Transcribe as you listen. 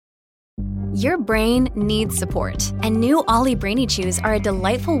Your brain needs support, and new Ollie Brainy Chews are a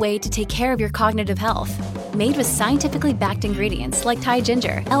delightful way to take care of your cognitive health. Made with scientifically backed ingredients like Thai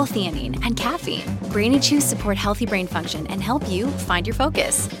ginger, L-theanine, and caffeine, Brainy Chews support healthy brain function and help you find your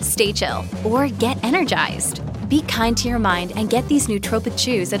focus, stay chill, or get energized. Be kind to your mind and get these nootropic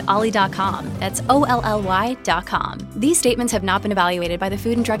chews at ollie.com. That's OLLY.com. These statements have not been evaluated by the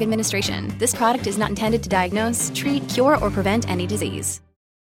Food and Drug Administration. This product is not intended to diagnose, treat, cure, or prevent any disease.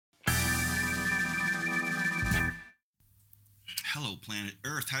 Hello, planet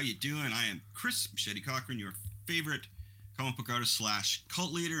Earth. How you doing? I am Chris Machete Cochran, your favorite comic book artist /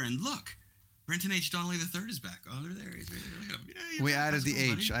 cult leader. And look, Brenton H. Donnelly III is back. Oh, there he is. Yeah, we added the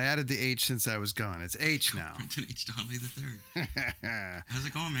H. Buddy? I added the H since I was gone. It's H now. Brenton H. Donnelly III. How's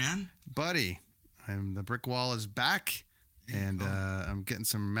it going, man? Buddy, the brick wall is back, and I'm getting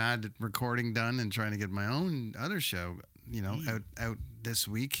some mad recording done and trying to get my own other show, out this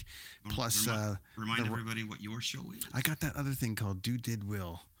week. Plus, remind everybody what your show is. I got that other thing called Do Did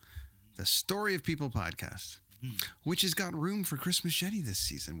Will, the Story of People podcast, which has got room for Chris Machete this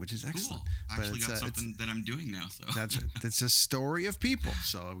season, which is excellent. Cool. I actually got something that I'm doing now. So it's a story of people.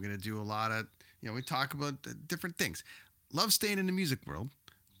 So I'm going to do a lot of, we talk about different things. Love staying in the music world,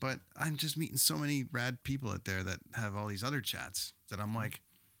 but I'm just meeting so many rad people out there that have all these other chats that I'm like,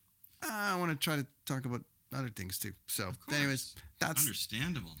 I want to try to talk about other things too. So anyways, that's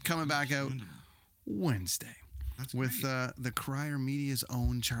understandable. Coming back out Wednesday with the Crier Media's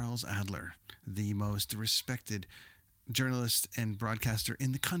own Charles Adler, the most respected journalist and broadcaster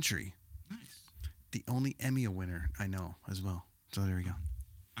in the country. Nice. The only Emmy winner I know as well. So there we go.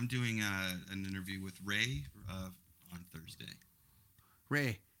 I'm doing an interview with Ray on Thursday.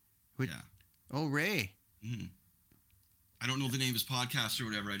 Ray? Yeah. Oh, Ray. Mm-hmm. I don't know the name of his podcast or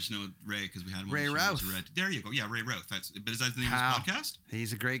whatever. I just know Ray because we had him on Ray the Routh. There you go. Yeah, Ray Routh. But is that the name of his podcast?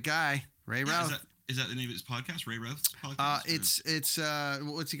 He's a great guy. Ray Routh. Is that the name of his podcast? Ray Routh's podcast? It's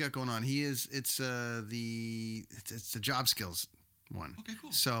what's he got going on? It's the job skills one. Okay,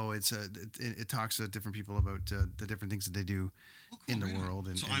 cool. So it talks to different people about the different things that they do in the world.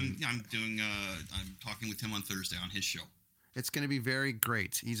 And, so I'm talking with him on Thursday on his show. It's going to be very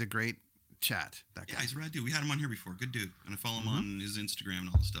great. He's a great chat. That guy. Yeah, he's a rad dude. We had him on here before. Good dude. And I follow him on his Instagram and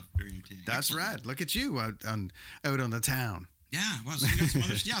all this stuff. Very entertaining. That's rad. Look at you out on the town. Yeah. Well, so we got some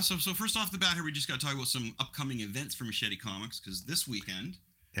others. Yeah. So first off the bat here, we just got to talk about some upcoming events for Machete Comics because this weekend,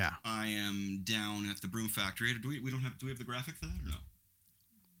 I am down at the Broom Factory. Do we have the graphic for that or no?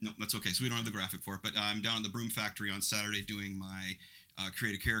 No, that's okay. So we don't have the graphic for it, but I'm down at the Broom Factory on Saturday doing my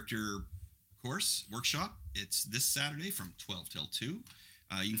create a character course workshop. It's this Saturday from 12 till 2.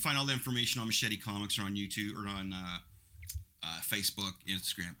 You can find all the information on Machete Comics or on YouTube or on Facebook,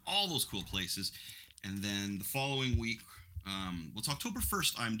 Instagram, all those cool places. And then the following week, it's October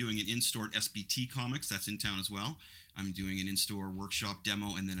 1st, I'm doing an in-store at SBT Comics. That's in town as well. I'm doing an in-store workshop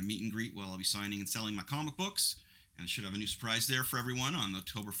demo and then a meet and greet where I'll be signing and selling my comic books. And I should have a new surprise there for everyone on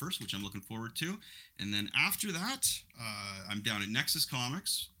October 1st, which I'm looking forward to. And then after that, I'm down at Nexus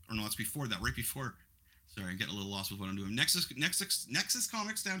Comics. Or no, it's before that, right before. Sorry, I'm getting a little lost with what I'm doing. Nexus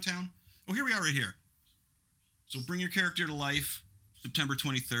Comics downtown. Oh, here we are right here. So bring your character to life, September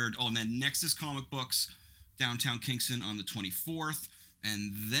 23rd. Oh, and then Nexus Comic Books, downtown Kingston on the 24th.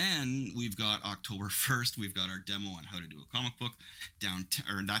 And then we've got October 1st. We've got our demo on how to do a comic book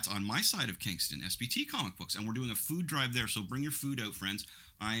that's on my side of Kingston, SBT Comic Books. And we're doing a food drive there. So bring your food out, friends.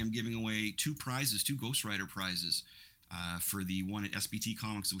 I am giving away 2 Ghost Rider prizes. For the one at SBT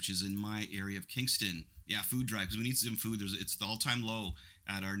Comics, which is in my area of Kingston. Yeah, food drive, because we need some food. It's the all-time low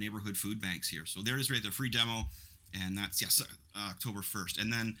at our neighborhood food banks here. So there it is right there, free demo, and that's, October 1st.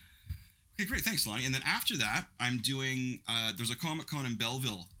 And then, okay, great, thanks, Lonnie. And then after that, I'm doing, there's a Comic-Con in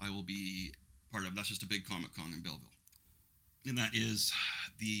Belleville I will be part of. That's just a big Comic-Con in Belleville. And that is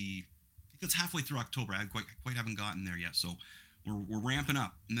it's halfway through October. I quite haven't gotten there yet, so we're ramping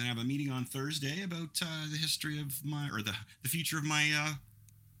up. And then I have a meeting on Thursday about the history of the future of my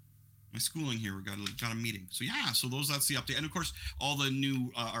schooling here. We got a meeting. So that's the update. And of course, all the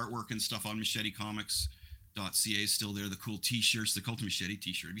new artwork and stuff on machetecomics.ca is still there. The cool t-shirts, the Cult of Machete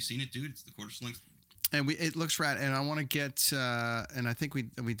t-shirt. Have you seen it, dude? It's the quarter length. And it looks rad. And I want to get and I think we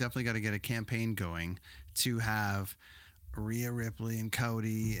definitely got to get a campaign going to have Rhea Ripley and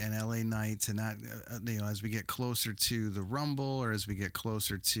Cody and LA Knights and that, as we get closer to the Rumble or as we get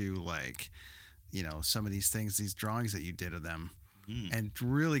closer to some of these things, these drawings that you did of them, and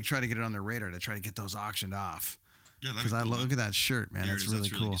really try to get it on their radar to try to get those auctioned off. Yeah, because I look at that shirt, man. That's really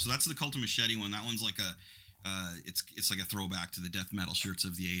cool. So that's the Cult of Machete one. That one's like it's like a throwback to the death metal shirts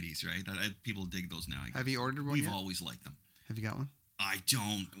of the 80s, right? People dig those now. Have you ordered one? We've always liked them. Have you got one? I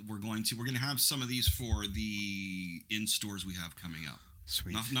don't. We're going to have some of these for the in-stores we have coming up.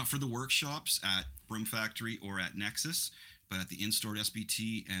 Sweet. Not for the workshops at Broom Factory or at Nexus, but at the in-store at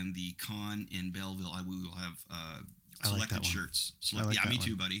SBT and the con in Belleville. We will have selected shirts. Me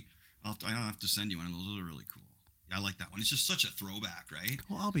too, buddy. I don't have to send you one of those. Those are really cool. Yeah, I like that one. It's just such a throwback, right?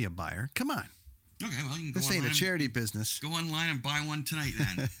 Well, I'll be a buyer. Come on. Okay, well, you can go This ain't a charity business. Go online and buy one tonight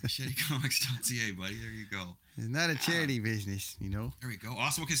then. ShadyComics.ca, buddy. There you go. It's not a charity business, you know. There we go.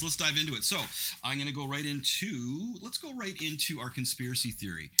 Awesome. Okay, so let's dive into it. So I'm going to go right into our conspiracy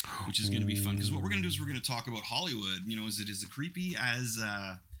theory, which is going to be fun. Because what we're going to do is we're going to talk about Hollywood. You know, is it as creepy as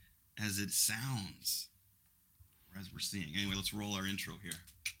it sounds, or as we're seeing? Anyway, let's roll our intro here.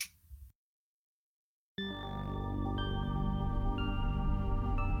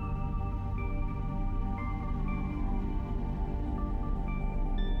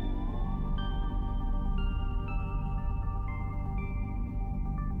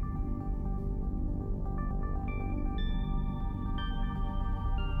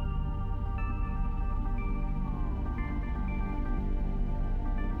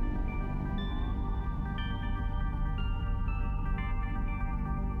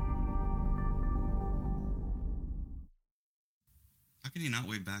 How can you not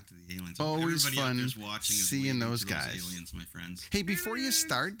wave back to the aliens? Always everybody fun out there's watching seeing those guys. Aliens, my friends. Hey, before you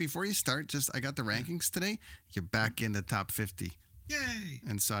start, just I got the rankings today. You're back in the top 50. Yay!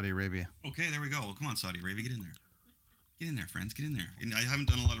 In Saudi Arabia. Okay, there we go. Well, come on, Saudi Arabia, get in there. Get in there, friends. Get in there. And I haven't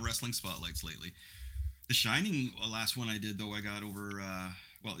done a lot of wrestling spotlights lately. The Shining, last one I did though, I got over.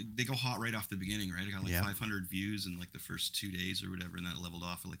 They go hot right off the beginning, right? I got 500 views in like the first 2 days or whatever, and that leveled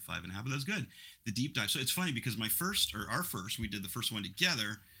off at like 5.5. But that's good. The deep dive. So it's funny because our first, we did the first one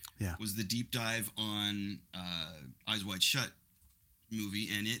together. Yeah. Was the deep dive on Eyes Wide Shut movie,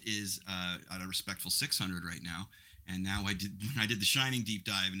 and it is at a respectful 600 right now. And now I did the Shining deep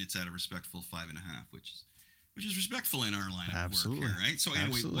dive, and it's at a respectful 5.5, which is respectful in our line of work here, right? So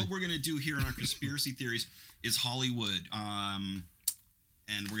anyway, what we're going to do here in our conspiracy theories is Hollywood.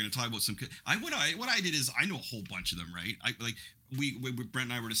 And we're going to talk about some. What I did is I know a whole bunch of them, right? We Brent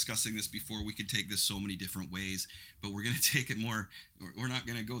and I were discussing this before. We could take this so many different ways, but we're going to take it more. We're not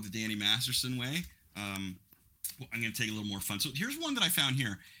going to go the Danny Masterson way. I'm going to take a little more fun. So here's one that I found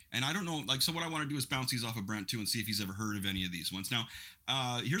here, and I don't know. So what I want to do is bounce these off of Brent too, and see if he's ever heard of any of these ones. Now,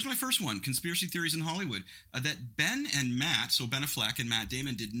 here's my first one: conspiracy theories in Hollywood. That Ben Affleck and Matt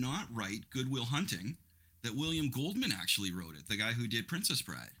Damon did not write Good Will Hunting. That William Goldman actually wrote it, the guy who did Princess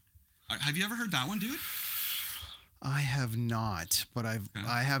Bride. Have you ever heard that one, dude? I have not, but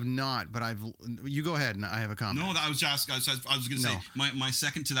you go ahead and I have a comment. No, I was going to say, my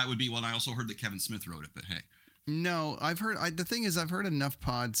second to that would be, well, I also heard that Kevin Smith wrote it, but hey. No, I've heard, the thing is, I've heard enough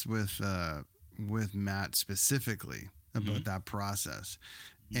pods with Matt specifically about that process.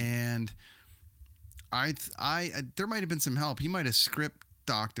 And I there might have been some help. He might have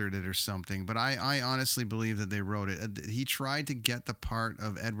doctored it or something, but I honestly believe that they wrote it. He tried to get the part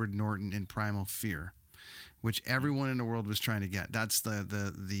of Edward Norton in Primal Fear, which everyone in the world was trying to get. That's the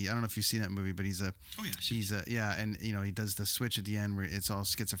I don't know if you've seen that movie, but and he does the switch at the end where it's all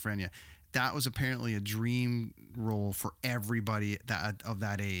schizophrenia. That was apparently a dream role for everybody of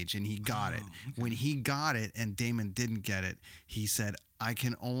that age, and he got it. Okay. When he got it and Damon didn't get it, he said,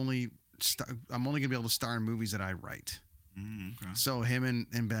 I'm only going to be able to star in movies that I write. Okay. So him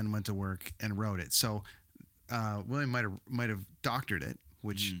and Ben went to work and wrote it. So William might have doctored it,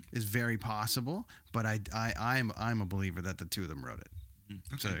 which is very possible. But I'm a believer that the two of them wrote it.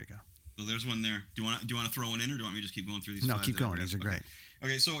 Okay. So there you go. So there's one there. Do you want to throw one in, or do you want me to just keep going through these? No, keep going. These are great.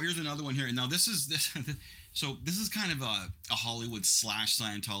 Okay, so here's another one here. And now this is kind of a Hollywood /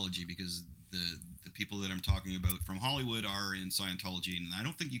 Scientology, because the people that I'm talking about from Hollywood are in Scientology, and I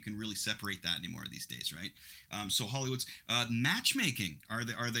don't think you can really separate that anymore these days, right? So Hollywood's matchmaking. Are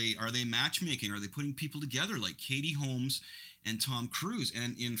they matchmaking? Are they putting people together like Katie Holmes and Tom Cruise?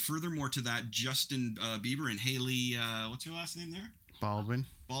 And in furthermore to that, Justin Bieber and Haley, what's her last name there? Baldwin,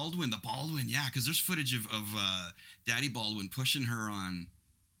 yeah, because there's footage of Daddy Baldwin pushing her on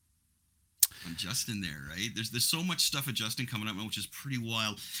Justin there, right? There's so much stuff of Justin coming up, which is pretty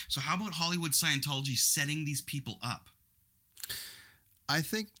wild. So how about Hollywood Scientology setting these people up? I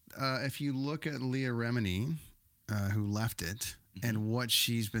think if you look at Leah Remini, who left it, and what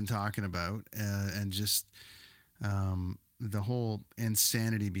she's been talking about, and just the whole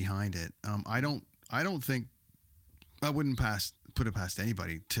insanity behind it, I don't think I wouldn't put it past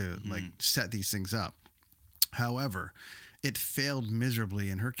anybody to like set these things up. However, it failed miserably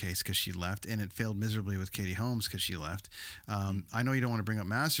in her case because she left, and it failed miserably with Katie Holmes because she left. I know you don't want to bring up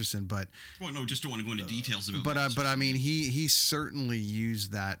Masterson, but just don't want to go into details about. But I mean, he certainly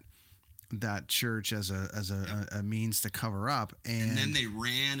used that church as a means to cover up, and then they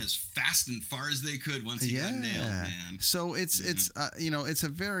ran as fast and far as they could once he got nailed, man. So it's a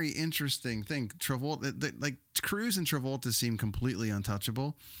very interesting thing. Travolta, like Cruise and Travolta seem completely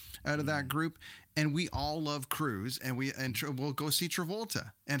untouchable out of that group, and we all love Cruise, and we'll go see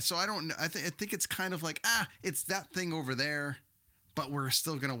Travolta, and so I don't know. I think it's kind of like it's that thing over there, but we're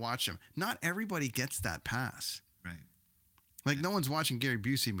still gonna watch him. Not everybody gets that pass. Like, no one's watching Gary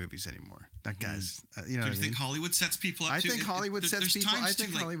Busey movies anymore. That guy's, Do you think Hollywood sets people up? I think Hollywood sets people. I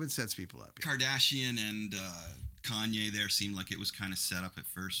think Hollywood sets people up. Yeah. Kardashian and Kanye there seemed like it was kind of set up at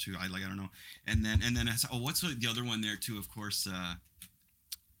first too. I don't know. And then what's the other one there too? Of course,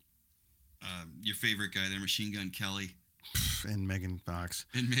 your favorite guy there, Machine Gun Kelly. And Megan Fox.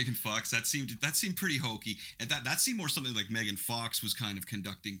 That seemed pretty hokey. And that seemed more something like Megan Fox was kind of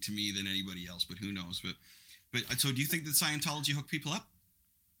conducting to me than anybody else. But who knows? But so, do you think that Scientology hooked people up?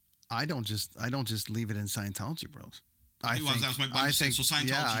 I don't just leave it in Scientology world. I think so.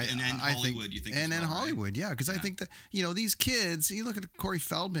 Scientology and Hollywood. You think? And then Hollywood, yeah, because I think that these kids. You look at Corey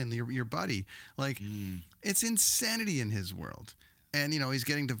Feldman, your buddy. Like, it's insanity in his world, and he's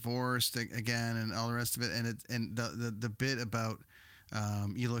getting divorced again, and all the rest of it. And the bit about.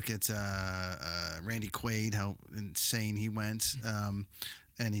 You look at Randy Quaid, how insane he went.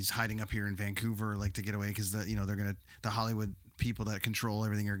 And he's hiding up here in Vancouver, like, to get away because the Hollywood people that control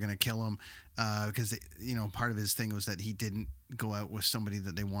everything are gonna kill him because part of his thing was that he didn't go out with somebody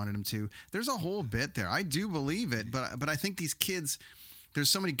that they wanted him to. There's a whole bit there. I do believe it, but I think these kids, there's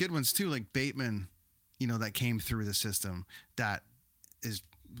so many good ones too, like Bateman, that came through the system that is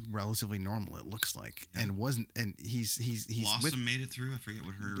relatively normal, it looks like, and wasn't, and he's Blossom made it through. I forget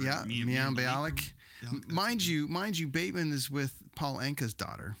what her Mia Bialik. Mind you, Bateman is with Paul Anka's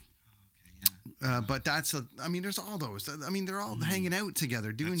daughter. But there's all those. They're all hanging out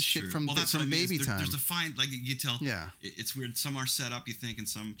together, doing shit from baby time. There's a fine, like, you tell. Yeah, it's weird. Some are set up, you think, and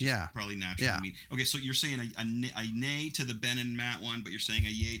some probably naturally. Yeah. Okay, so you're saying a nay to the Ben and Matt one, but you're saying a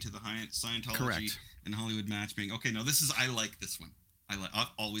yay to the Scientology and Hollywood match being okay. No, I like this one.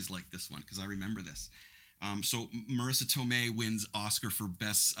 I've always liked this one because I remember this. So Marissa Tomei wins Oscar for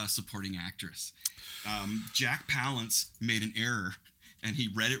Best Supporting Actress. Jack Palance made an error, and he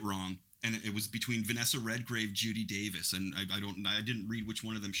read it wrong, and it was between Vanessa Redgrave, Judy Davis, and I didn't read which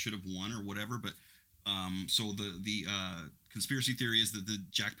one of them should have won or whatever. But so the conspiracy theory is that the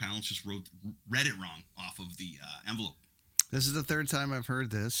Jack Palance just read it wrong off of the envelope. This is the third time I've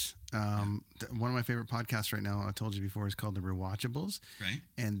heard this. One of my favorite podcasts right now, I told you before, is called The Rewatchables. Right.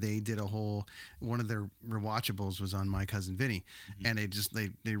 And they did one of their Rewatchables was on My Cousin Vinny. Mm-hmm.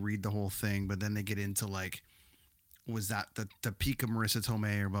 And they read the whole thing, but then they get into, like, was that the peak of Marissa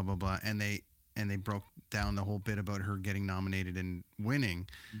Tomei or blah, blah, blah. And they broke down the whole bit about her getting nominated and winning.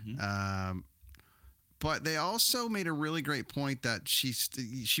 Mm-hmm. But they also made a really great point that she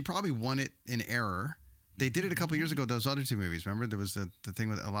probably won it in error. They did it a couple years ago, those other two movies. Remember? There was the thing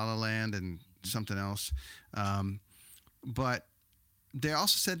with La La Land and something else. But they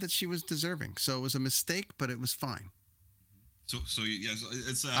also said that she was deserving. So it was a mistake, but it was fine. So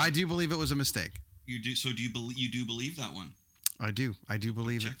it's... I do believe it was a mistake. You do? So do you do believe that one? I do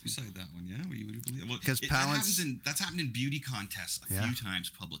believe it. Beside that one, yeah. You do believe it. Well, because that's happened in beauty contests a few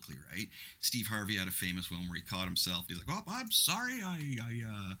times publicly, right? Steve Harvey had a famous one where he caught himself. He's like, "Oh, I'm sorry, I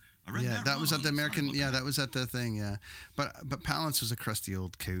read that that wrong. Was at the American. Yeah, that was at the thing. Yeah, but Palance was a crusty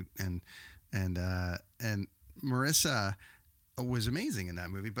old coot, and Marissa was amazing in that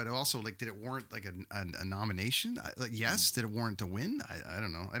movie. But also, like, did it warrant like a nomination? Yes. Did it warrant to win? I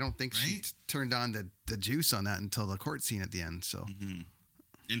don't know. I don't think she turned on the juice on that until the court scene at the end. So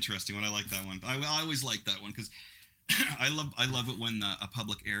interesting one. I like that one. I always like that one because I love it when a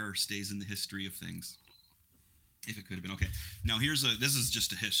public error stays in the history of things. If it could have been. Okay. Now this is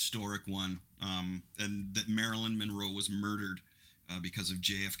just a historic one. And that Marilyn Monroe was murdered because of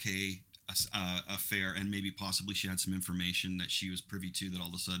JFK affair, and maybe possibly she had some information that she was privy to that all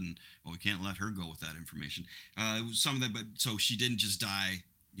of a sudden, we can't let her go with that information. Some of that, but so she didn't just die,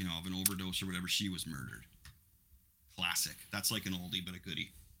 of an overdose or whatever. She was murdered. Classic. That's like an oldie but a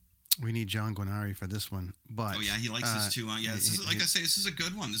goodie. We need John Guarnieri for this one, but he likes this too. This is a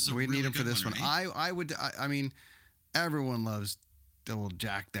good one. This is we really need him for this one. Right? I mean, everyone loves the old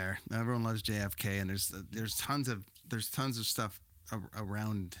Jack there. Everyone loves JFK, and there's tons of stuff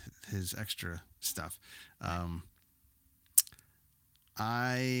around his extra stuff.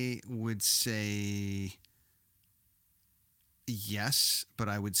 I would say Yes, but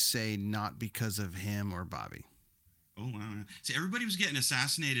I would say not because of him or Bobby. Oh, wow. See, everybody was getting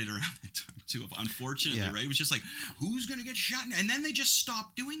assassinated around that time, too, unfortunately, right? It was just like, who's going to get shot? And then they just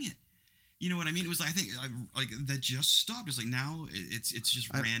stopped doing it. You know what I mean? It was, I think, like that just stopped. It's like now it's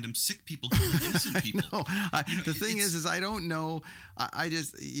just random sick people killing innocent people. The thing is I don't know. I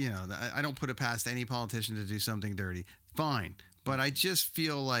just, I don't put it past any politician to do something dirty. Fine. But I just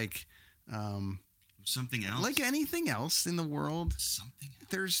feel like... something else. Like anything else in the world, something else.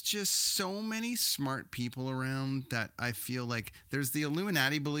 There's just so many smart people around that I feel like there's the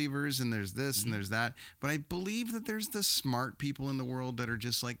Illuminati believers and there's this and there's that. But I believe that there's the smart people in the world that are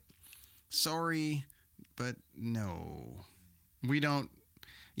just like, sorry, but no, we don't,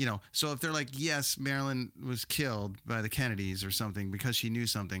 so if they're like, yes, Marilyn was killed by the Kennedys or something because she knew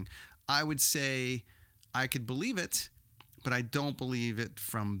something, I would say I could believe it, but I don't believe it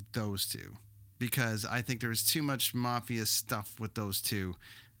from those two because I think there's too much mafia stuff with those two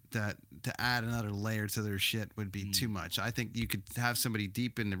that to add another layer to their shit would be too much. I think you could have somebody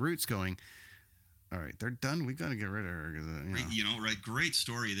deep in the roots going, all right, they're done. We got to get rid of her. Right. Great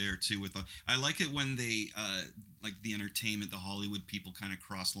story there too. I like it when they like the entertainment, the Hollywood people kind of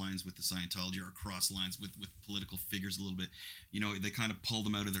cross lines with the Scientology or cross lines with political figures a little bit. They kind of pull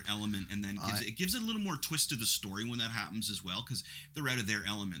them out of their element, and then it gives it a little more twist to the story when that happens as well, because they're out of their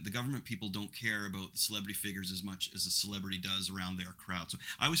element. The government people don't care about the celebrity figures as much as a celebrity does around their crowd. So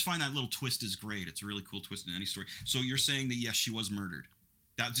I always find that little twist is great. It's a really cool twist in any story. So you're saying that yes, she was murdered.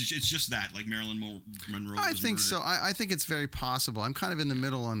 It's just that, like Marilyn Monroe. I think so. I think it's very possible. I'm kind of in the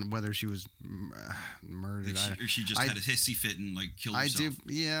middle on whether she was murdered. Or she just had a hissy fit and like killed herself.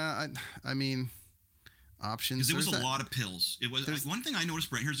 I mean, options. Because it was a lot of pills. It was one thing I noticed,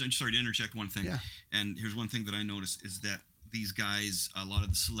 Brent. Sorry to interject one thing. Yeah. And here's one thing that I noticed is that these guys, a lot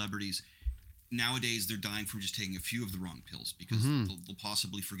of the celebrities, nowadays they're dying from just taking a few of the wrong pills because they'll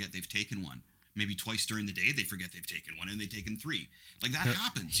possibly forget they've taken one. Maybe twice during the day they forget they've taken one and they've taken 3. Like that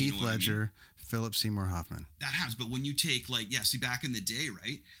happens. Heath Ledger, Philip Seymour Hoffman. That happens. But when you take back in the day,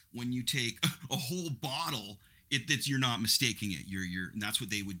 right? When you take a whole bottle, you're not mistaking it. And that's what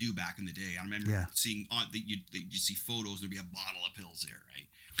they would do back in the day. I remember seeing that you see photos, there'd be a bottle of pills there, right?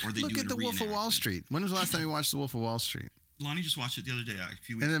 Or they look at The Wolf of Wall Street. When was the last time you watched The Wolf of Wall Street? Lonnie just watched it the other day, a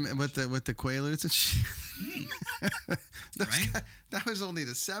few weeks ago. And then with the Quaaludes and shit. Right? That was only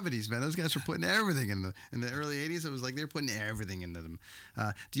the 70s, man. Those guys were putting everything in the early 80s. It was like they're putting everything into them.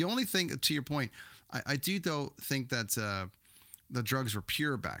 The only thing, to your point, I do though think that the drugs were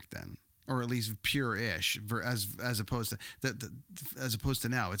pure back then, or at least pure-ish, as opposed to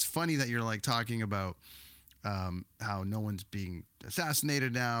now. It's funny that you're like talking about how no one's being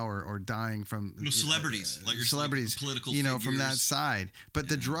assassinated now or dying from celebrities, like your celebrities, political from that side. But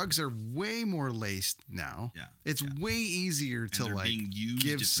the drugs are way more laced now. Yeah, it's way easier to like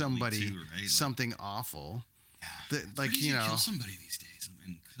give somebody too, right? something awful. Yeah, kill somebody these days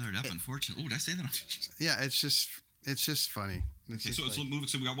and clear it up. Unfortunately, did I say that? Yeah, it's just funny.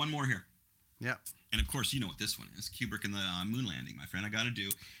 So we got one more here. Yeah. And of course, you know what this one is. Kubrick and the moon landing, my friend. I got to do.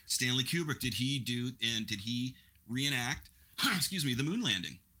 Stanley Kubrick, did he reenact, the moon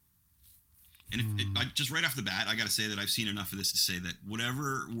landing? And just right off the bat, I got to say that I've seen enough of this to say that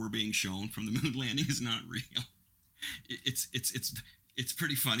whatever we're being shown from the moon landing is not real. It's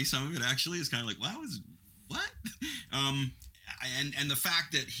pretty funny. Some of it actually is kind of like, wow, what? And the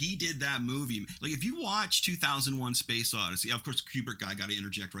fact that he did that movie, like if you watch 2001 Space Odyssey, of course, Kubrick guy, got to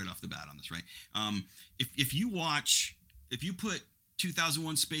interject right off the bat on this, right? If you put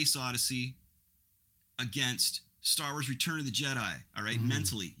 2001 Space Odyssey against Star Wars Return of the Jedi, all right,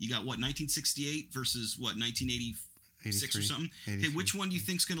 mentally, you got what, 1968 versus what, 1986 or something? 83. Hey, which one do you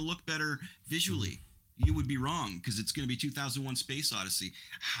think's going to look better visually? You would be wrong because it's going to be 2001 Space Odyssey.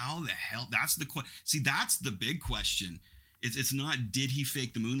 How the hell? That's the big question. It's not, did he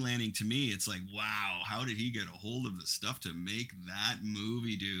fake the moon landing? To me, it's like, wow, how did he get a hold of the stuff to make that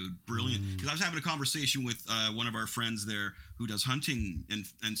movie, dude? Brilliant. Because I was having a conversation with one of our friends there who does hunting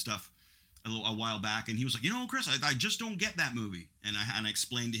and stuff a while back, and he was like, Chris, I just don't get that movie. And I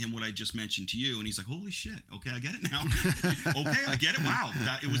explained to him what I just mentioned to you, and he's like, holy shit, okay, I get it now. Okay, I get it. Wow,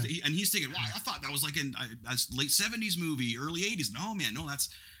 and he's thinking, wow, I thought that was like a late 70s movie, early 80s. No, man, no, that's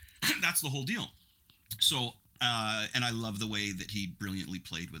the whole deal. So. And I love the way that he brilliantly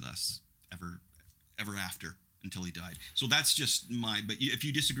played with us ever after until he died. So that's just but if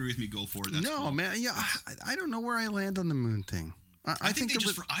you disagree with me, go for it. That's no, cool. Man. Yeah, I don't know where I land on the moon thing. I think they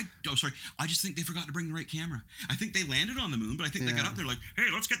just. I just think they forgot to bring the right camera. I think they landed on the moon, but I think they got up there like, hey,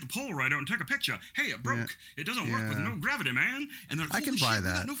 let's get the pole right out and take a picture. Hey, it broke. It doesn't work with no gravity, man. And they're like, I can buy that.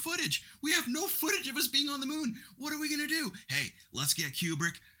 We got no footage. We have no footage of us being on the moon. What are we gonna do? Hey, let's get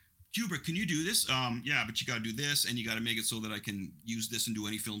Kubrick. Kubrick, can you do this? Yeah, but you got to do this, and you got to make it so that I can use this and do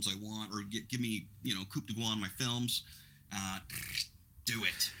any films I want, or give me, coupe de bois on my films. Do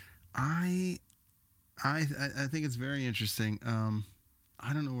it. I think it's very interesting.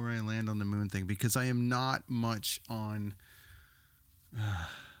 I don't know where I land on the moon thing because I am not much on.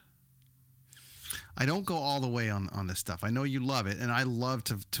 I don't go all the way on this stuff. I know you love it, and I love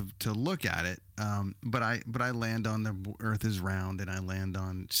to look at it. But I land on the Earth is round, and I land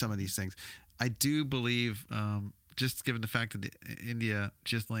on some of these things. I do believe, just given the fact that India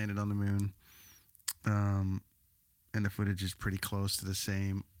just landed on the moon, and the footage is pretty close to the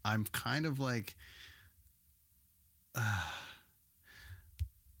same. I'm kind of like,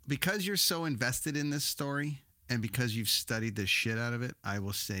 because you're so invested in this story. And because you've studied the shit out of it, I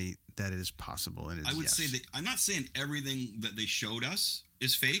will say that it is possible. And I would say that I'm not saying everything that they showed us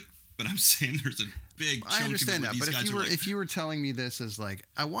is fake, but I'm saying there's a big. I understand that, but if you were telling me this as like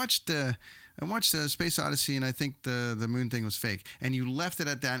I watched the Space Odyssey and I think the moon thing was fake, and you left it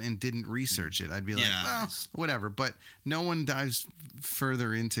at that and didn't research it, I'd be like, well, whatever. But no one dives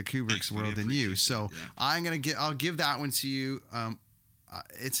further into Kubrick's world than you, so I'll give that one to you.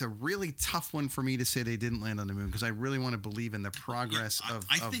 It's a really tough one for me to say they didn't land on the moon because I really want to believe in the progress of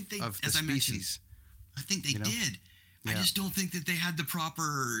the species. I think they did. Yeah. I just don't think that they had the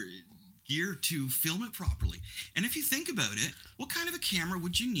proper gear to film it properly. And if you think about it, what kind of a camera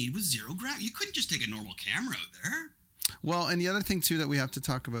would you need with zero gravity? You couldn't just take a normal camera out there. Well, and the other thing, too, that we have to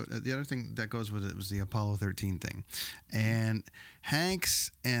talk about, the other thing that goes with it was the Apollo 13 thing. And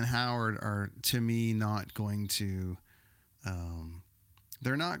Hanks and Howard are, to me, not going to...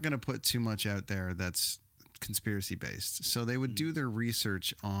 they're not going to put too much out there that's conspiracy based. So they would do their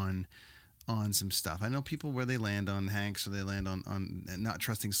research on some stuff. I know people where they land on Hanks or they land on not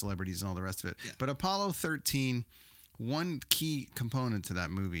trusting celebrities and all the rest of it. Yeah. But Apollo 13, one key component to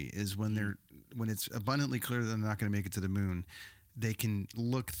that movie is when it's abundantly clear that they're not going to make it to the moon, they can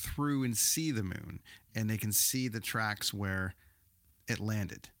look through and see the moon, and they can see the tracks where it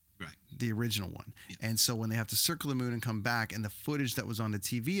landed. Right. The original one. Yeah. And so when they have to circle the moon and come back, and the footage that was on the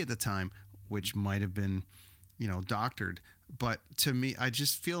TV at the time, which might have been, doctored, but to me, I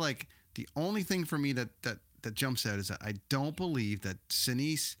just feel like the only thing for me that jumps out is that I don't believe that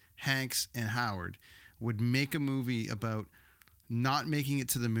Sinise, Hanks, and Howard would make a movie about not making it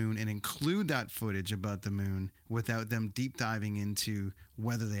to the moon and include that footage about the moon without them deep diving into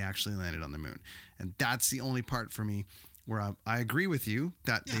whether they actually landed on the moon. And that's the only part for me where I agree with you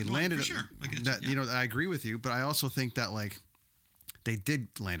that they landed. For sure. I agree with you, but I also think that they did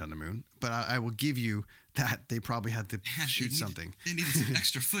land on the moon. But I will give you that they probably had to shoot something. They needed some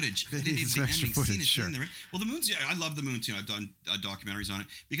extra footage. They needed some extra footage. Sure. Well, the moon's. I love the moon too. I've done documentaries on it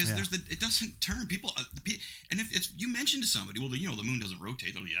because it doesn't turn. People, and if it's you mentioned to somebody, well, the moon doesn't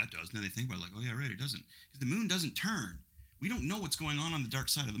rotate. Oh yeah, it does. And then they think about it like, oh yeah, right, it doesn't. The moon doesn't turn. We don't know what's going on the dark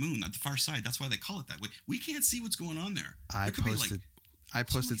side of the moon, at the far side. That's why they call it that way. We can't see what's going on there. I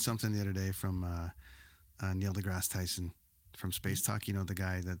posted something the other day from Neil deGrasse Tyson from Space Talk. The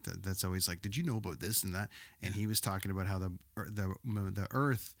guy that's always like, did you know about this and that? And he was talking about how the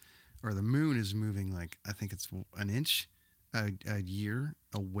Earth or the moon is moving I think it's an inch a year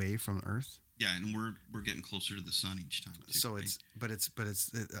away from Earth. Yeah, and we're getting closer to the sun each time. Too, so right? it's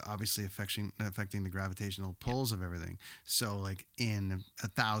obviously affecting the gravitational pulls of everything. So in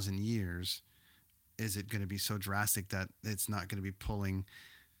 1,000 years, is it going to be so drastic that it's not going to be pulling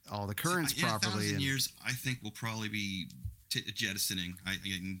all the currents properly? In 1,000 years, I think we'll probably be jettisoning. I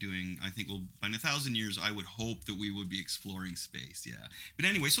think in 1,000 years, I would hope that we would be exploring space. Yeah, but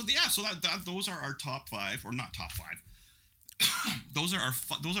anyway, so those are our top five, or not top five. Those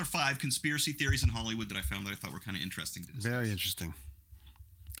are five conspiracy theories in Hollywood that I found that I thought were kind of interesting to discuss. Very interesting.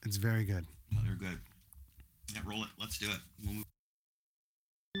 It's very good. Oh, they're good. Yeah, roll it. Let's do it. We'll move.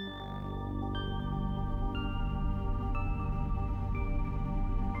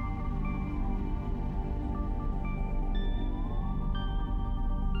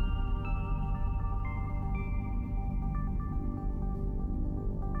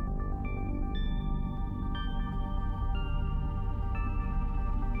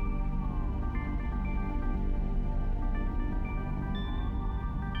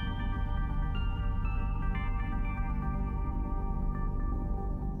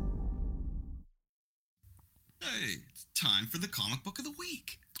 Time for the comic book of the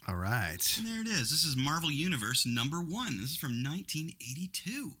week. All right. And there it is. This is Marvel Universe #1. This is from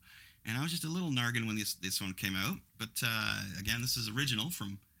 1982. And I was just a little nargin when this one came out. But again, this is original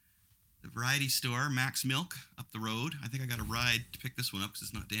from the variety store, Max Milk, up the road. I think I got a ride to pick this one up because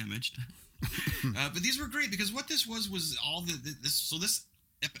it's not damaged. But these were great because what this was all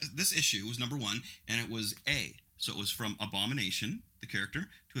this issue was #1, and it was A. So it was from Abomination, the character,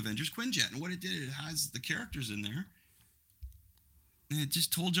 to Avengers Quinjet. And what it did, it has the characters in there. And it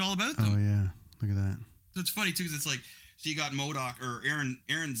just told you all about them. Oh, yeah. Look at that. So it's funny, too, because it's like, so you got MODOK, or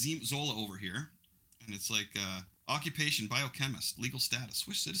Aaron Zola over here. And it's like, occupation, biochemist, legal status,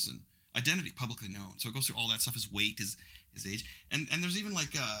 Swiss citizen, identity, publicly known. So it goes through all that stuff, his weight, his age. And there's even,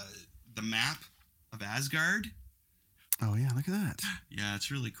 like, the map of Asgard. Oh, yeah. Look at that. Yeah,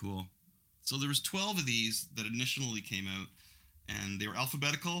 it's really cool. So there was 12 of these that initially came out, and they were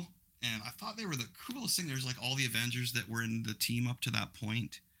alphabetical, and I thought they were the coolest thing. There's like all the Avengers that were in the team up to that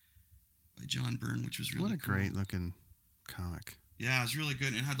point by John Byrne, which was really cool. What a great looking comic. Yeah, it was really good.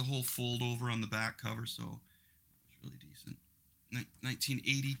 And it had the whole fold over on the back cover, so it was really decent.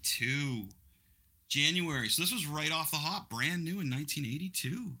 1982. January. So this was right off the hop, brand new in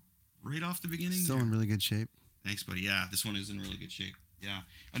 1982. Right off the beginning. Still in really good shape. Thanks, buddy. Yeah, this one is in really good shape. Yeah.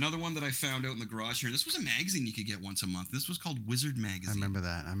 Another one that I found out in the garage here. This was a magazine you could get once a month. This was called Wizard Magazine. I remember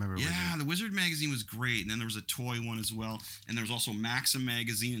that. Yeah, the Wizard Magazine was great. And then there was a toy one as well. And there was also Maxim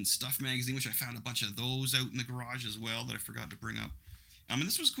Magazine and Stuff Magazine, which I found a bunch of those out in the garage as well that I forgot to bring up. And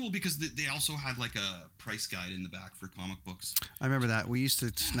this was cool because they also had like a price guide in the back for comic books. I remember that. We used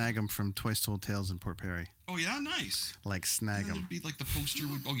to snag them from Toys Told Tales in Port Perry. Oh, yeah? Nice. Like snag them. It'd be like the poster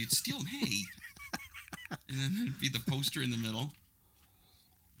would... Oh, you'd steal them. Hey. And then there'd be the poster in the middle.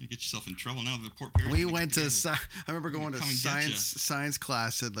 You get yourself in trouble now. The Port Perry. We went to. I remember going to science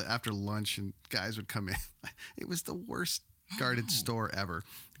class after lunch, and guys would come in. It was the worst guarded store ever.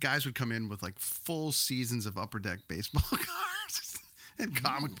 Guys would come in with like full seasons of Upper Deck baseball cards and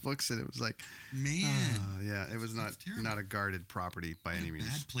comic books, and it was like, man, yeah, it was not a guarded property by any means.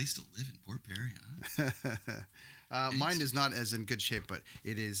 Bad place to live in Port Perry, huh? Mine is not as in good shape, but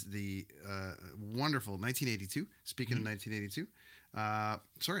it is the wonderful 1982. Speaking of 1982.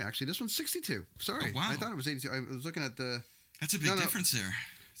 Sorry, actually, this one's 62. Sorry. Oh, wow. I thought it was 82. I was looking at the... That's a big difference there.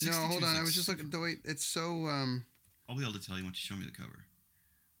 No, hold on. I was just looking... It's so... I'll be able to tell you once you show me the cover.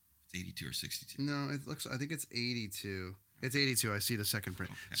 It's 82 or 62. No, it looks... I think it's 82. It's 82. I see the second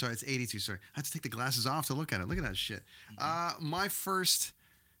print. Okay. Sorry, it's 82. Sorry. I had to take the glasses off to look at it. Look at that shit. Mm-hmm. My first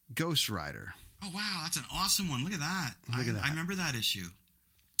Ghost Rider. Oh, wow. That's an awesome one. Look at that. Look at that. I remember that issue.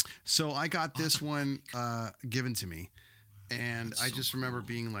 So I got this one given to me. And I just remember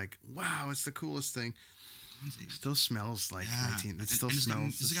being like, wow, it's the coolest thing. It still smells like 19. It still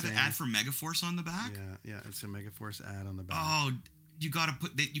smells the same. Has it got an ad for Megaforce on the back? Yeah, it's a Megaforce ad on the back. Oh, you got to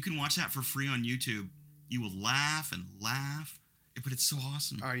put that. You can watch that for free on YouTube. You will laugh and laugh. But it's so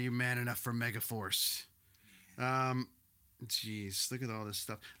awesome. Are you man enough for Megaforce? Jeez, look at all this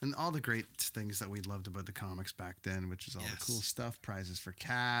stuff. And all the great things that we loved about the comics back then, which is all the cool stuff, prizes for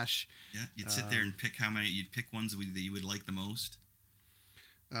cash. Yeah, you'd sit there and pick you'd pick ones that you would like the most.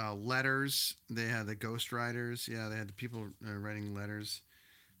 Letters. They had the Ghost Riders. Yeah, they had the people writing letters.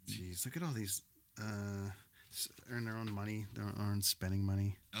 Jeez, look at all these. Earn their own money, their own spending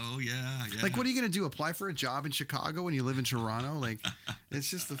money. Oh, yeah. Like, what are you going to do? Apply for a job in Chicago when you live in Toronto? Like, it's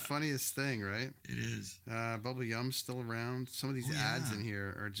just the funniest thing, right? It is. Bubble Yum's still around. Some of these ads in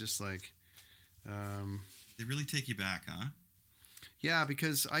here are just like... they really take you back, huh? Yeah,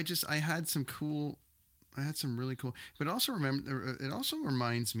 because I had some really cool... But it also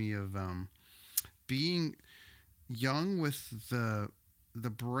reminds me of being young with the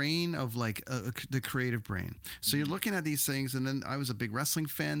brain of like the creative brain. So you're looking at these things, and then I was a big wrestling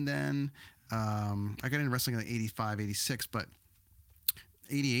fan then. I got into wrestling in like 85, 86, but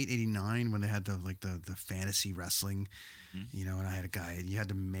 88, 89 when they had the fantasy wrestling, you know, and I had a guy, you had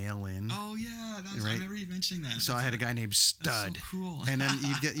to mail in. Oh yeah, I remember you mentioning that. So I had a guy named Stud. That's so cool. And then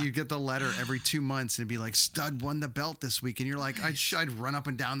you get the letter every 2 months, and it'd be like, Stud won the belt this week, and you're like, I'd run up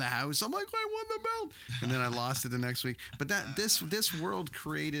and down the house. I'm like, I won the belt, and then I lost it the next week. But this world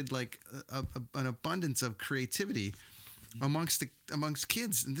created like an abundance of creativity amongst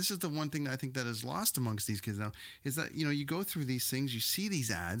kids, and this is the one thing that I think that is lost amongst these kids now, is that, you know, you go through these things, you see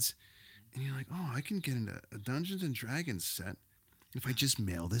these ads, and you're like, oh, I can get into a Dungeons and Dragons set if I just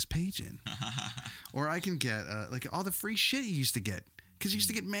mail this page in. Or I can get like all the free shit you used to get, because you used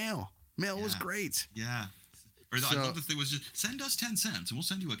to get mail. Mail was great. Yeah. Or I love the thing was just send us 10 cents and we'll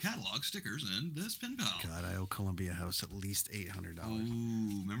send you a catalog, stickers, and this pen pal. God, I owe Columbia House at least $800.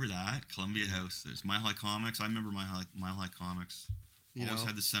 Ooh, remember that? Columbia House. There's Mile High Comics. I remember Mile High Comics. Always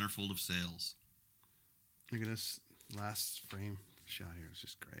had the centerfold of sails. Look at this last frame shot here. It's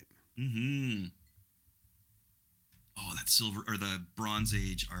just great. Mm-hmm. Oh, that silver or the Bronze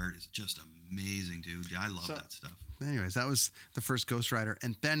Age art is just amazing, dude. I love that stuff. Anyways, that was the first Ghost Rider,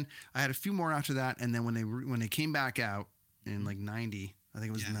 and then I had a few more after that. And then when they came back out in like '90, I think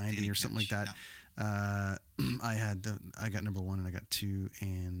it was '90 or something like that. Yeah. I got number 1 and I got 2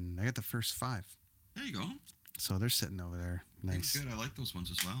 and I got the first 5. There you go. So they're sitting over there. Nice. Good. I like those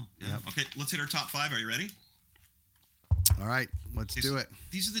ones as well. Yeah. Yep. Okay, let's hit our top 5. Are you ready? All right, let's do it.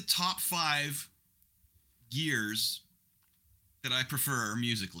 These are the top 5 years that I prefer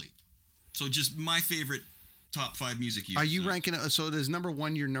musically. So just my favorite top 5 music years. Are you ranking it? So there's number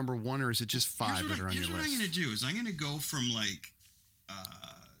 1, your number 1, or is it just 5 that are on your list? Here's what I'm going to do is I'm going to go from like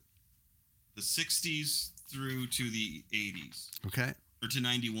the 60s through to the 80s. Okay. Or to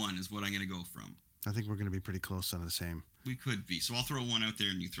 91 is what I'm going to go from. I think we're going to be pretty close on the same. We could be. So I'll throw one out there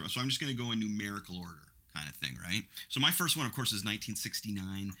and you throw. So I'm just going to go in numerical order kind of thing, right? So my first one, of course, is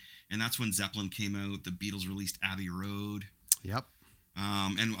 1969. And that's when Zeppelin came out. The Beatles released Abbey Road. Yep.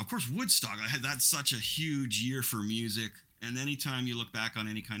 And of course, Woodstock. That's such a huge year for music. And anytime you look back on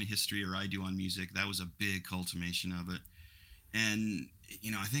any kind of history, or I do on music, that was a big culmination of it. And,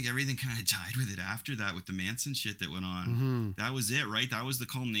 I think everything kind of died with it after that with the Manson shit that went on. Mm-hmm. That was it, right? That was the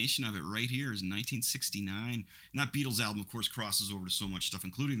culmination of it right here is 1969. And that Beatles album, of course, crosses over to so much stuff,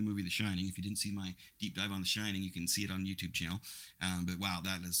 including the movie The Shining. If you didn't see my deep dive on The Shining, you can see it on YouTube channel. But wow,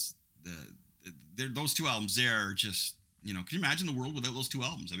 that is those 2 albums there are just, can you imagine the world without those 2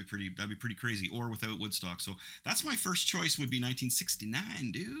 albums? That'd be pretty crazy. Or without Woodstock. So that's my first choice would be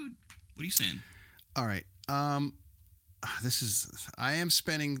 1969, dude. What are you saying? All right. I am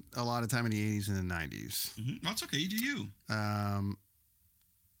spending a lot of time in the 80s and the 90s. Mm-hmm. That's okay. You do you. I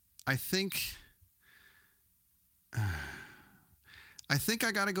think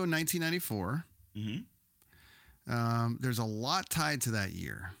I got to go 1994. Mm-hmm. There's a lot tied to that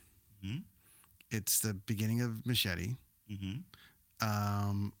year. Mm-hmm. It's the beginning of Machete. Mm-hmm.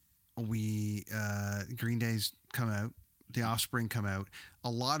 Green Day's come out. The Offspring come out. A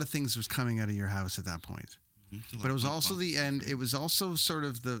lot of things was coming out of your house at that point. But it was also the end. It was also sort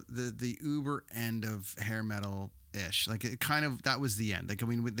of the uber end of hair metal ish. Like it kind of, that was the end. Like, I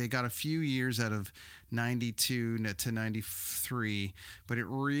mean, they got a few years out of 92 to 93, but it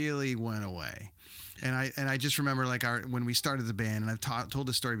really went away. And I just remember like when we started the band, and I've told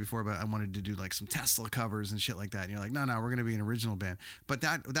this story before, but I wanted to do like some Tesla covers and shit like that. And you're like, no, we're going to be an original band. But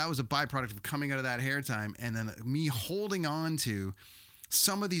that was a byproduct of coming out of that hair time. And then me holding on to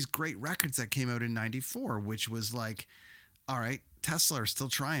some of these great records that came out in 94, which was like, all right, Tesla are still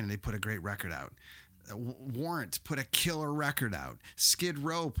trying, and they put a great record out. Warrant put a killer record out. Skid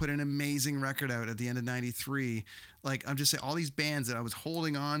Row put an amazing record out at the end of 93. Like, I'm just saying, all these bands that I was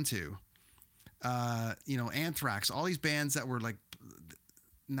holding on to, Anthrax, all these bands that were like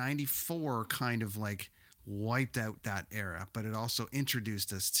 94 kind of like wiped out that era, but it also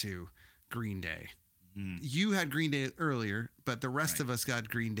introduced us to Green Day. You had Green Day earlier, but the rest of us got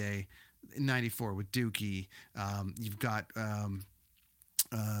Green Day in 94 with Dookie. You've got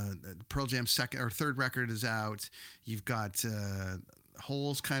Pearl Jam's third record is out. You've got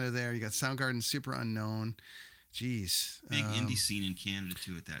Holes kind of there. You got Soundgarden, Super Unknown. Jeez. Big indie scene in Canada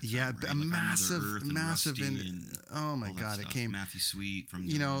too at that time. Yeah, right? a massive. Oh my God, it came. Matthew Sweet from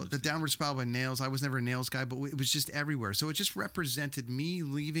the Downward Spiral by Nails. I was never a Nails guy, but it was just everywhere. So it just represented me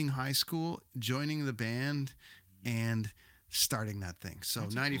leaving high school, joining the band, and starting that thing. So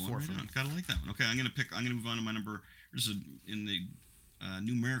that's 94 for me. Gotta like that one. Okay, I'm gonna move on to my number. In the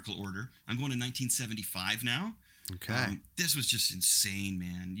numerical order. I'm going to 1975 now. Okay. This was just insane,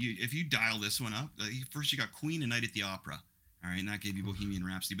 man. If you dial this one up, first you got Queen, A Night at the Opera. All right, and that gave you Bohemian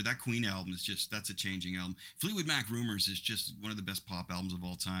Rhapsody. But that Queen album is that's a changing album. Fleetwood Mac Rumors is just one of the best pop albums of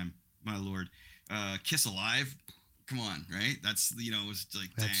all time. My Lord. Kiss Alive, come on, right? That's, it's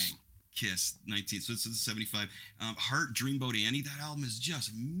like, dang. Kiss, 19, so this is 75. Heart, Dreamboat Annie, that album is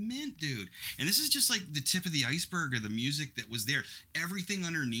just mint, dude. And this is just like the tip of the iceberg of the music that was there. Everything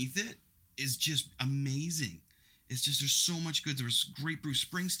underneath it is just amazing. It's just, there's so much good. There was great Bruce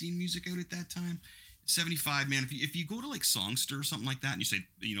Springsteen music out at that time. 75, man, if you go to like Songster or something like that and you say,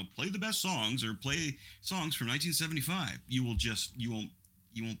 play the best songs or play songs from 1975, you won't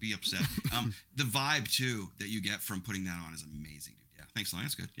be upset. The vibe too that you get from putting that on is amazing, dude. Yeah, thanks, Lion.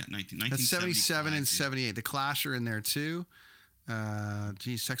 That's good. Yeah, 1977 that's 77 and 78. The Clash are in there too.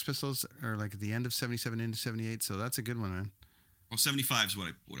 Sex Pistols are like at the end of 77 into 78, so that's a good one, man. Well, 75 is what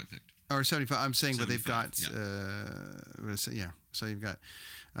I picked. Or 75. I'm saying, but they've got, yeah. So you've got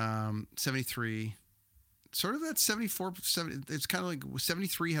 73, sort of that 74, 70, it's kind of like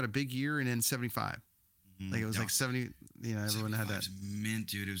 73 had a big year, and then 75. Like it was like 70, everyone had that. Mint,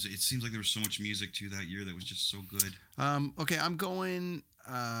 dude. It seems like there was so much music too that year that was just so good. Okay, I'm going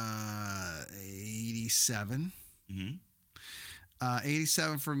 87.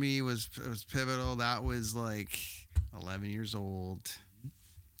 87 for me was pivotal. That was like 11 years old.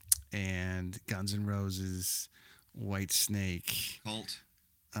 And Guns N' Roses, White Snake. Cult.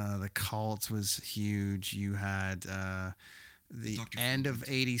 The Cult was huge. You had the end of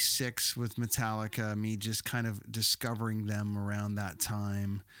 86 with Metallica, me just kind of discovering them around that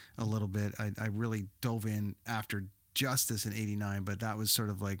time a little bit. I really dove in after Justice in 89, but that was sort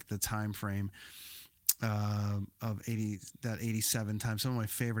of like the time frame of 87 time. Some of my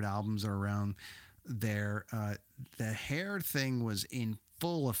favorite albums are around there. The hair thing was in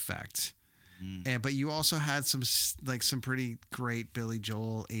full effect. But you also had some pretty great Billy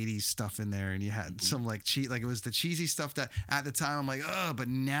Joel 80s stuff in there, and you had some like it was the cheesy stuff that at the time I'm like, oh, but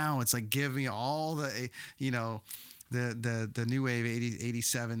now it's like give me all the the new wave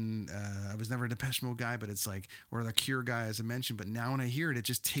 87. I was never a Depeche Mode guy, but it's like, or the Cure guy as I mentioned, but now when I hear it, it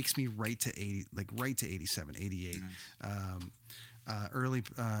just takes me right to 87, 88. Nice. Early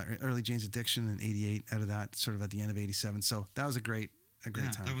Jane's Addiction in 88 out of that, sort of at the end of 87. So that was a great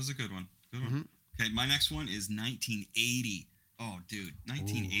time. That was a good one. Okay, my next one is 1980. Oh, dude,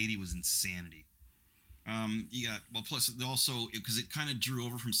 1980 was insanity. You got, plus also, because it kind of drew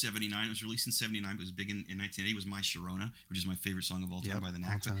over from 79. It was released in 79, but it was big in 1980. It was My Sharona, which is my favorite song of all time by the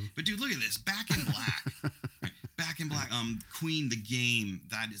Knack. But dude, look at this. Back in Black. Right, Back in Black. Queen, The Game.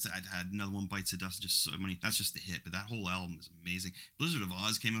 I had another one, Bites of Dust. Just so many. That's just the hit. But that whole album is amazing. Blizzard of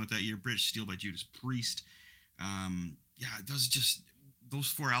Oz came out that year. British Steel by Judas Priest. Those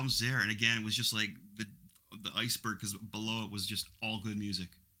four albums there, and again, it was just like the iceberg, because below it was just all good music.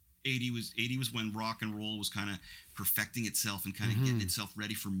 80 was when rock and roll was kind of perfecting itself and kind of getting itself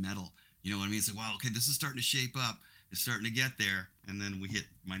ready for metal. You know what I mean? It's like, wow, okay, this is starting to shape up. It's starting to get there, and then we hit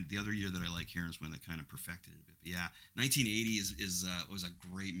the other year that I like here is when that kind of perfected it a bit. But yeah, 1980 was a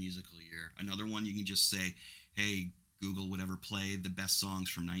great musical year. Another one you can just say, hey, Google whatever, play the best songs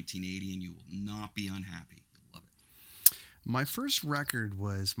from 1980, and you will not be unhappy. My first record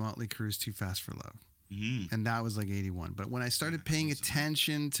was Motley Crue's Too Fast for Love. And that was like 81. But when I started paying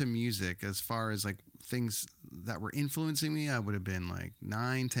attention to music, as far as like things that were influencing me, I would have been like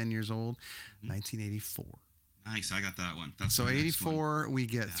 9, 10 years old. 1984. Nice, I got that one. That's so 84, we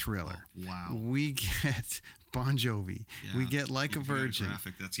get Thriller. Oh, wow. We get Bon Jovi. Yeah. We get Like a Virgin. That's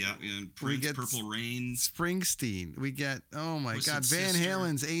Prince, we get Purple Rain. Springsteen. We get, oh my God, Van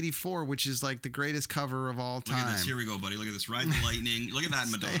Halen's 84, which is like the greatest cover of all time. Look at this. Here we go, buddy. Look at this. Ride the Lightning. Look at that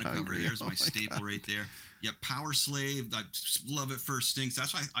Madonna cover. There's my staple God. Right there. Yeah, Power Slave. I love it. First Stinks.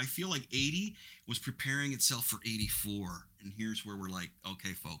 That's why I feel like 80 was preparing itself for 84. And here's where we're like,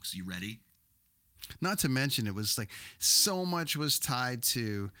 okay, folks, you ready? Not to mention, it was like so much was tied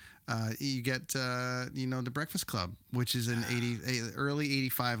to you get the Breakfast Club, which is in early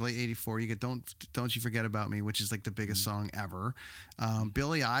 85, late 84. You get Don't You Forget About Me, which is like the biggest song ever.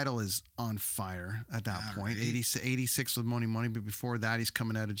 Billy Idol is on fire at that point. Right. 86 with Money Money, but before that he's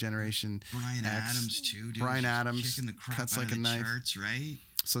coming out of Generation Brian X. Adams too. Dude. Brian Adams cuts like a knife. Charts, right?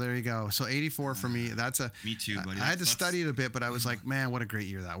 So there you go. So 84 for me. Me too, buddy. I had to study it a bit, but I was like, man, what a great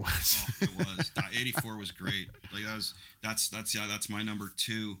year that was. Oh, it was. 84 was great. Like that's my number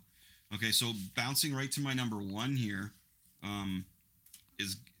 2. Okay, so bouncing right to my number 1 here,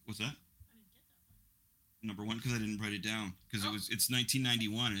 is what's that? Number 1, because I didn't write it down, because it's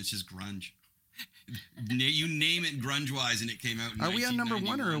 1991 and it's just grunge. You name it grunge wise, and it came out. Are we on number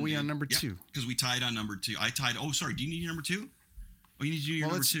 1 or are we on number 2? Because we tied on number 2. I tied. Oh, sorry. Do you need your number 2? Oh, you need to do your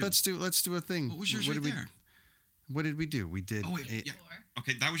number 2. Let's do a thing. What was yours there? What did we do? We did. Oh, wait, yeah.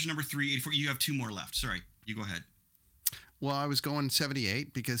 Okay, that was your number 3. 84. You have 2 more left. Sorry, you go ahead. Well, I was going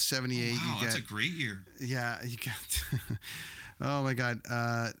 78 because 78. Wow, that's a great year. Yeah, you got. Oh my God.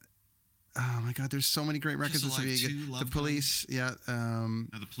 There's so many great records. The Police. Yeah.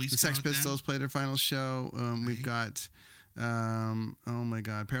 The Police. The Sex Pistols played their final show. We've got. Oh my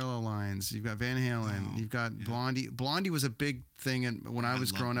God, Parallel Lines. You've got Van Halen. You've got Blondie. Blondie was a big thing, and when I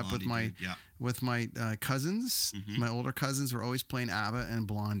was growing up Blondie, with my cousins, my older cousins were always playing ABBA and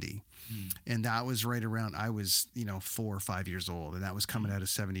Blondie, and that was right around I was 4 or 5 years old, and that was coming out of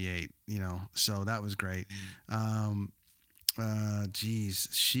 78. So that was great.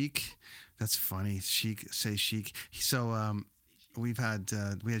 Chic. That's funny. Chic. So we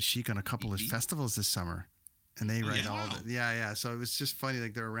had Chic on a couple of festivals this summer. And they write all the, yeah. So it was just funny,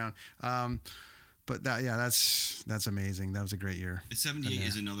 like they're around. But that's amazing. That was a great year. 78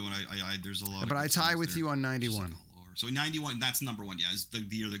 is another one. I there's a lot. But I tie with you on 91. So 91, that's number one. Yeah, it's the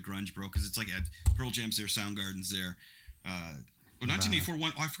year that grunge broke because it's like Pearl Jam's there, Soundgarden's there. 1984.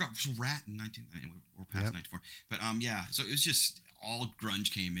 I forgot. It was Rat in 1990. We're past 94. But yeah. So it was just all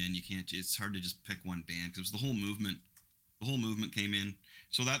grunge came in. You can't. It's hard to just pick one band because it was the whole movement. The whole movement came in.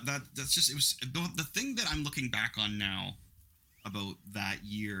 So that's just it was the thing that I'm looking back on now about that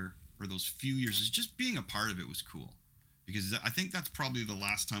year or those few years is just being a part of it was cool because I think that's probably the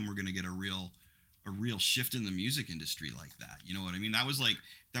last time we're going to get a real shift in the music industry like that. You know what I mean? That was like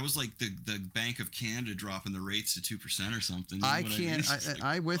the Bank of Canada dropping the rates to 2% or something.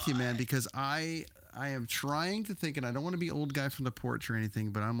 I'm with you, man, because I am trying to think, and I don't want to be old guy from the porch or anything,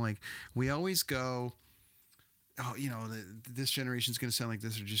 but I'm like, we always go, oh, this generation's going to sound like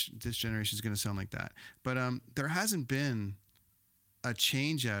this, or just this generation's going to sound like that. But there hasn't been a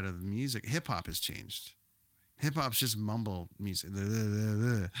change out of music. Hip hop has changed. Hip hop's just mumble music.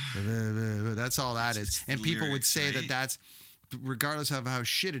 That's all that is. And people would say that's, regardless of how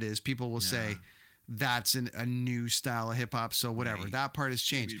shit it is, people will say that's a new style of hip hop. So whatever, that part has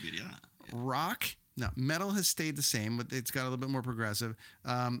changed. Rock, no, metal has stayed the same, but it's got a little bit more progressive.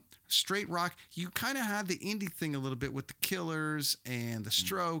 Straight rock, you kind of had the indie thing a little bit with the Killers and the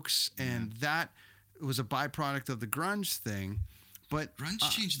Strokes, and that was a byproduct of the grunge thing. But grunge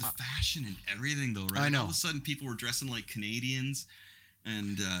changed the fashion and everything, though, right? I know. All of a sudden, people were dressing like Canadians,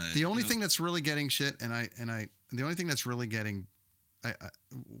 and the only thing that's really getting shit, the only thing that's really getting,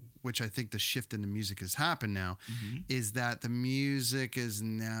 which I think the shift in the music has happened now, is that the music is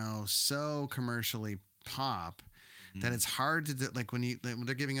now so commercially pop that it's hard to do, like when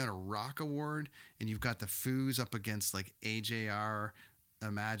they're giving out a rock award and you've got the Foos up against like AJR,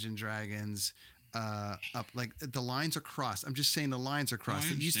 Imagine Dragons. Up like the lines are crossed. I'm just saying the lines are crossed.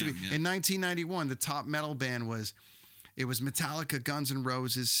 It used to be in 1991. The top metal band was Metallica, Guns N'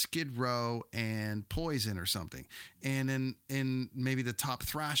 Roses, Skid Row, and Poison or something. And in maybe the top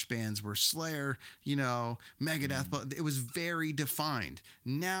thrash bands were Slayer, Megadeth. But it was very defined.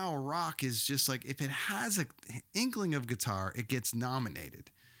 Now rock is just like if it has an inkling of guitar, it gets nominated.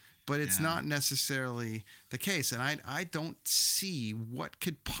 But it's not necessarily the case. And I don't see what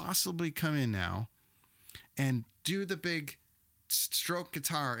could possibly come in now and do the big stroke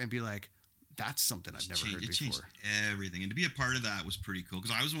guitar and be like, that's something I've never heard before. It changed everything. And to be a part of that was pretty cool.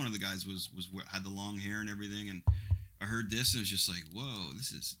 Because I was one of the guys was had the long hair and everything. And I heard this and it was just like, whoa,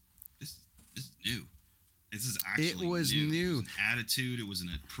 this is new. This is actually new. It was an attitude. It was an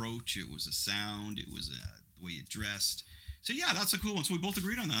approach. It was a sound. It was the way you dressed. So yeah, that's a cool one. So we both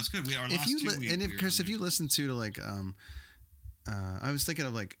agreed on that. That's good. Chris, if you listen to like, I was thinking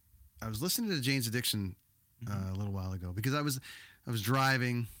of like, I was listening to Jane's Addiction a little while ago because I was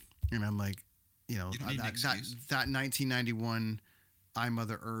driving and I'm like, that 1991 I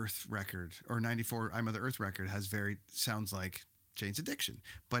Mother Earth record or 94 I Mother Earth record sounds like Jane's Addiction,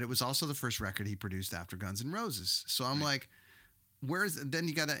 but it was also the first record he produced after Guns N' Roses. So I'm like, then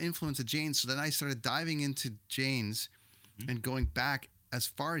you got that influence of Jane's. So then I started diving into Jane's. And going back as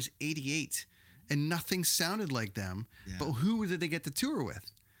far as 88, and nothing sounded like them. Yeah. But who did they get to tour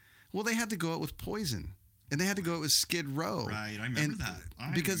with? Well, they had to go out with Poison, and they had to go out with Skid Row. Right, I remember that.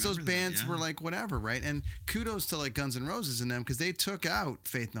 Because those bands were like whatever, right? And kudos to like Guns N' Roses and them because they took out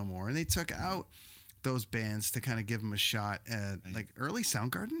Faith No More and they took out those bands to kind of give them a shot at like early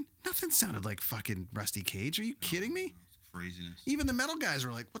Soundgarden. Nothing sounded like fucking Rusty Cage. Are you kidding me? Craziness. Even the metal guys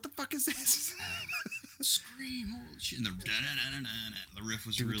were like, "What the fuck is this?" Scream, holy shit. And the riff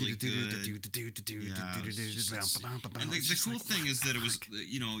was really good. And the cool thing is that it was,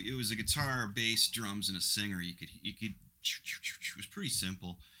 it was a guitar, bass, drums, and a singer. You could, it was pretty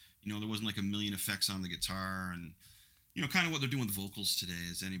simple. There wasn't like a million effects on the guitar. And, kind of what they're doing with vocals today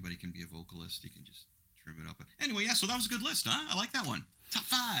is anybody can be a vocalist. You can just trim it up. But anyway, yeah, so that was a good list, huh? I like that one. Top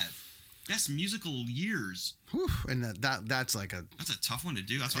 5. Best musical years. Whew, and that's like that's a tough one to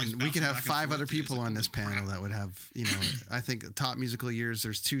do. That's why we could have 5 other people on this panel that would have, I think top musical years,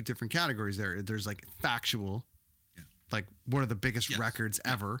 there's 2 different categories there. There's like factual, like what are the biggest records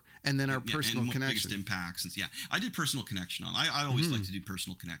ever, and then our personal connection. Biggest impacts. And I did personal connection on. I always like to do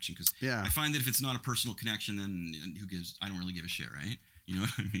personal connection because I find that if it's not a personal connection, then I don't really give a shit, right? You know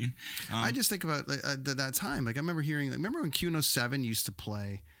what I mean? I just think about that time. Like I remember hearing, remember when Q107 used to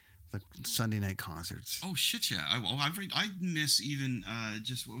play the Sunday night concerts. Oh shit, yeah. I miss even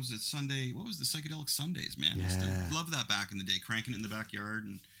just what was it Sunday? What was the Psychedelic Sundays, man? Yeah. I used to love that back in the day, cranking it in the backyard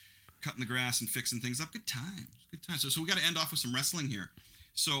and cutting the grass and fixing things up. Good times. So we got to end off with some wrestling here.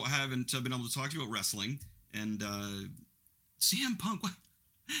 So I haven't been able to talk to you about wrestling and CM Punk.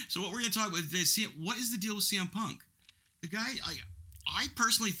 So what we're going to talk about is what is the deal with CM Punk? The guy, I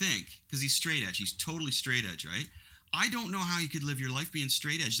personally think, because he's straight edge, he's totally straight edge, right? I don't know how you could live your life being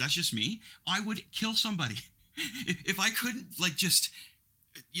straight edge. That's just me. I would kill somebody. If I couldn't, like, just,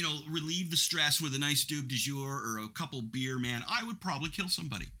 relieve the stress with a nice double du jour or a couple beer, man, I would probably kill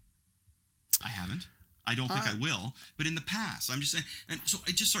somebody. I haven't. I don't think I will, but in the past, I'm just saying. And so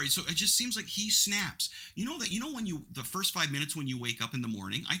it just seems like he snaps. When the first 5 minutes when you wake up in the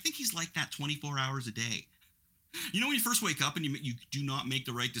morning, I think he's like that 24 hours a day. When you first wake up and you do not make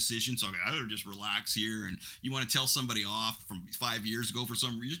the right decision, so I better just relax here, and you want to tell somebody off from 5 years ago for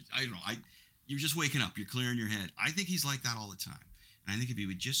some reason. I don't know. You're just waking up. You're clearing your head. I think he's like that all the time. And I think if he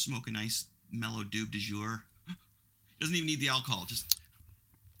would just smoke a nice mellow double du jour, doesn't even need the alcohol, just.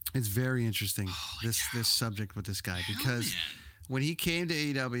 It's very interesting, this subject with this guy, because when he came to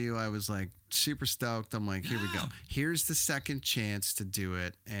AEW, I was like super stoked. I'm like, here we go. Here's the second chance to do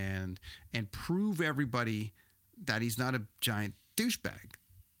it and prove everybody that he's not a giant douchebag.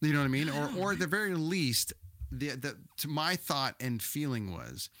 You know what I mean? Or at the very least, to my thought and feeling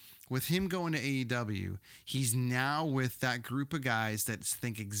was, with him going to AEW, he's now with that group of guys that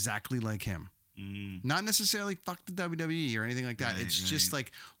think exactly like him. Not necessarily fuck the WWE or anything like that. It's just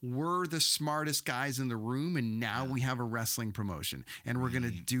like, we're the smartest guys in the room, and now we have a wrestling promotion, and we're going to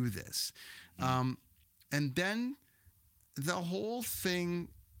do this. And then the whole thing,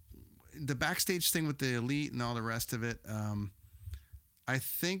 the backstage thing with the Elite and all the rest of it, I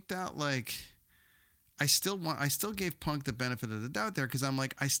think that, like, I still gave Punk the benefit of the doubt there, because I'm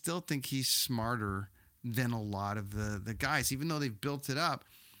like, I still think he's smarter than a lot of the guys, even though they've built it up.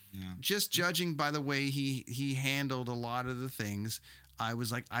 Yeah. Just judging by the way he handled a lot of the things, I was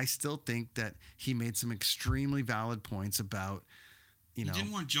like, I still think that he made some extremely valid points about, He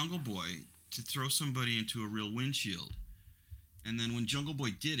didn't want Jungle Boy to throw somebody into a real windshield. And then when Jungle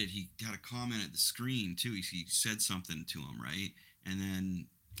Boy did it, he had a comment at the screen, too. He said something to him, right? And then...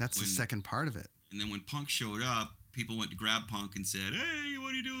 That's the second part of it. And then when Punk showed up, people went to grab Punk and said, hey,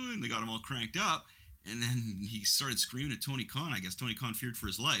 what are you doing? They got him all cranked up. And then he started screaming at Tony Khan. I guess Tony Khan feared for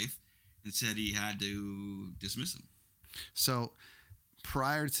his life and said he had to dismiss him. So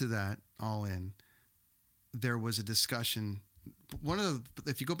prior to that, All In, there was a discussion.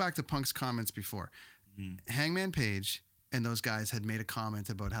 If you go back to Punk's comments before, Hangman Page and those guys had made a comment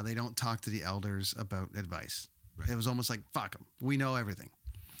about how they don't talk to the elders about advice. Right. It was almost like, fuck them. We know everything.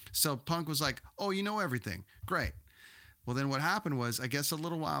 So Punk was like, oh, you know everything. Great. Well, then what happened was, I guess a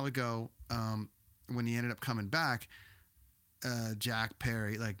little while ago, when he ended up coming back, Jack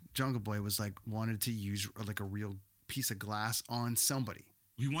Perry, like Jungle Boy, was like, wanted to use like a real piece of glass on somebody.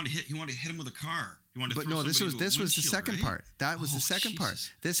 He wanted to hit him with a car. But no, this was the second part. That was the second part.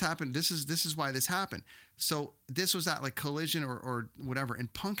 This happened. This is why this happened. So this was that like collision or whatever.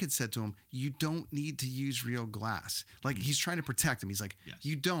 And Punk had said to him, "You don't need to use real glass." Like he's trying to protect him. He's like, yes.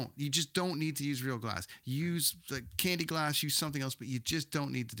 You just don't need to use real glass. Use like candy glass. Use something else, but you just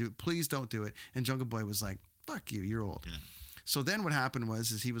don't need to do it. Please don't do it. And Jungle Boy was like, "Fuck you. You're old." Yeah. So then what happened was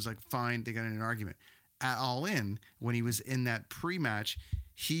he was like, "Fine." They got in an argument. At All In, when he was in that pre-match,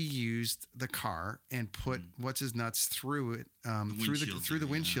 he used the car and put what's his nuts through it, through the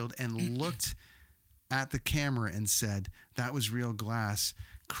windshield, and looked at the camera and said, "That was real glass.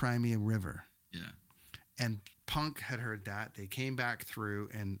 Cry me a river." Yeah. And Punk had heard that. They came back through,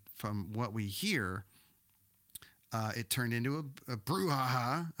 and from what we hear, it turned into a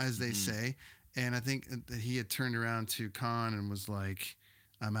brouhaha, as they say. And I think that he had turned around to Khan and was like,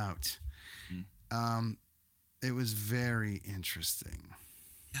 "I'm out." It was very interesting.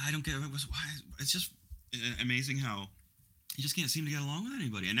 Yeah, I don't get it. It's just amazing how he just can't seem to get along with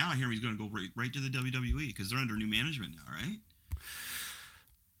anybody. And now I hear he's going to go right to the WWE because they're under new management now, right?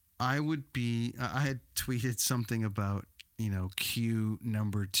 I had tweeted something about, Q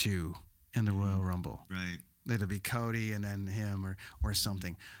number 2 in the Royal Rumble. Right. It'll be Cody and then him or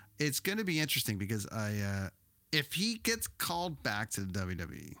something. It's going to be interesting because if he gets called back to the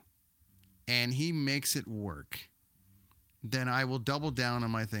WWE and he makes it work, then I will double down on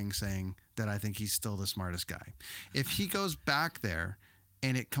my thing saying that I think he's still the smartest guy. If he goes back there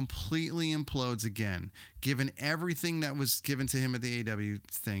and it completely implodes again, given everything that was given to him at the AEW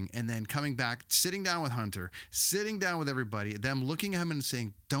thing, and then coming back, sitting down with Hunter, sitting down with everybody, them looking at him and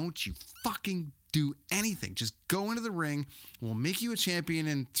saying, "Don't you fucking do anything. Just go into the ring. We'll make you a champion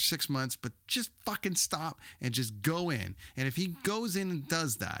in 6 months, but just fucking stop and just go in." And if he goes in and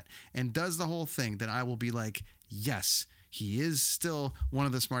does that and does the whole thing, then I will be like, yes, he is still one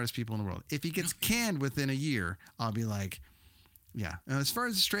of the smartest people in the world. If he gets canned within a year, I'll be like, yeah. And as far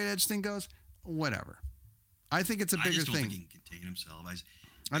as the straight edge thing goes, whatever. I think it's a bigger thing. I just don't think he can contain himself.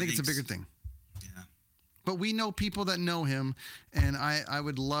 I think it's a bigger thing. Yeah. But we know people that know him, and I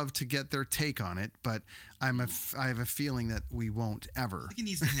would love to get their take on it, but I have a feeling that we won't ever. I think he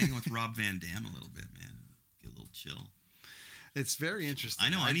needs to hang out with Rob Van Dam a little bit, man. Get a little chill. It's very interesting. I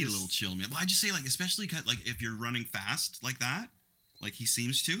know. I need a little chill, man. Well, I just say, like, especially like if you're running fast like that, like he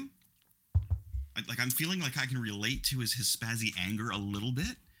seems to. I'm feeling like I can relate to his spazzy anger a little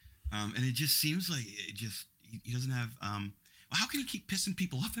bit, and it just seems like he doesn't have. How can he keep pissing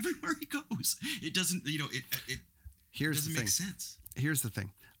people off everywhere he goes? It doesn't. It doesn't make sense. Here's the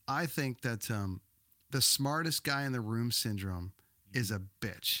thing. I think that the smartest guy in the room syndrome is a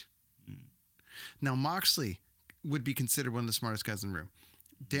bitch. Mm. Now Moxley would be considered one of the smartest guys in the room.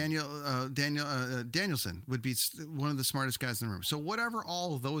 Danielson would be one of the smartest guys in the room. So whatever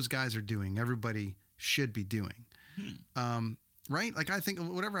all of those guys are doing, everybody should be doing. Right? Like I think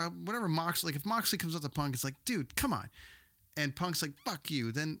whatever Moxley, like if Moxley comes up to Punk, it's like, dude, come on. And Punk's like, fuck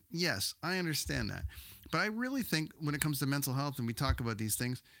you. Then yes, I understand that. But I really think when it comes to mental health and we talk about these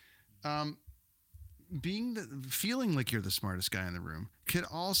things, feeling like you're the smartest guy in the room could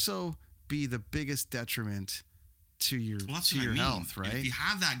also be the biggest detriment to your health, right? If you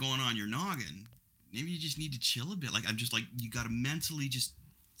have that going on your noggin, maybe you just need to chill a bit. Like I'm just like, you got to mentally just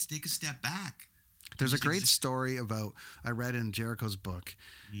take a step back. There's a great story I read in Jericho's book.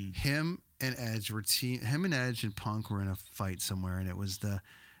 Him and Edge and Punk were in a fight somewhere, and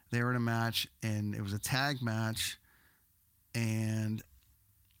they were in a match, and it was a tag match, and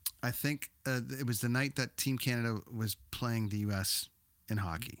I think it was the night that Team Canada was playing the U.S. in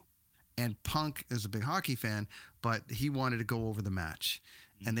hockey. And Punk is a big hockey fan, but he wanted to go over the match.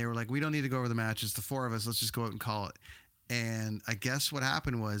 And they were like, we don't need to go over the match. It's the four of us. Let's just go out and call it. And I guess what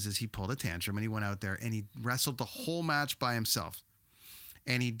happened is he pulled a tantrum and he went out there and he wrestled the whole match by himself.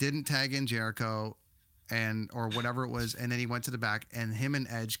 And he didn't tag in Jericho or whatever it was. And then he went to the back and him and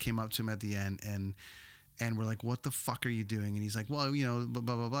Edge came up to him at the end and we're like, what the fuck are you doing? And he's like, well, blah,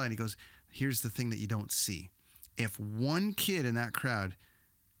 blah, blah, blah. And he goes, here's the thing that you don't see. If one kid in that crowd,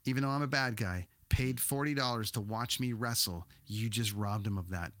 even though I'm a bad guy, paid $40 to watch me wrestle, you just robbed him of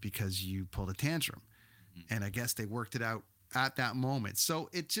that because you pulled a tantrum. And I guess they worked it out at that moment. So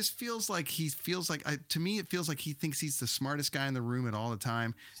it just feels like to me, it feels like he thinks he's the smartest guy in the room at all the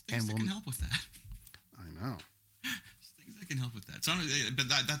time. Things that can help with that. I know. Things that can help with that. But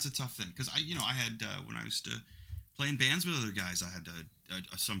that's a tough thing. Because I had, when I was playing bands with other guys, I had to,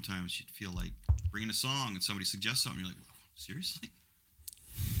 sometimes you'd feel like bringing a song and somebody suggests something. You're like, seriously?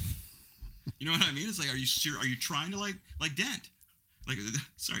 You know what I mean? It's like, are you sure? Are you trying to like Dent? Like,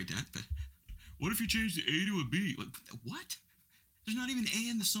 sorry, Dent, but what if you change the A to a B? Like, what? There's not even A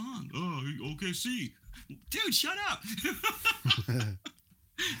in the song. Oh, okay, C. Dude, shut up.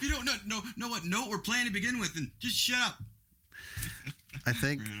 You don't know what note we're playing to begin with, and just shut up. I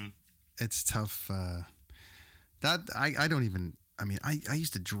think it's tough. That I don't even. I mean, I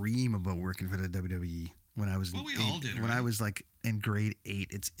used to dream about working for the WWE when I was. Well, we all did. When I was like in grade 8,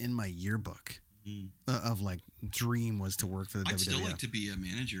 it's in my yearbook of like dream was to work for the WWE. I'd still like to be a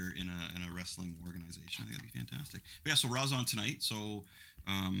manager in a wrestling organization. I think that'd be fantastic. But yeah, so Raw's on tonight. So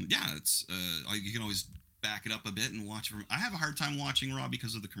it's you can always back it up a bit and watch. I have a hard time watching Raw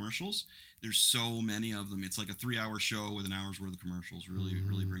because of the commercials. There's so many of them. It's like a 3-hour show with an hour's worth of commercials.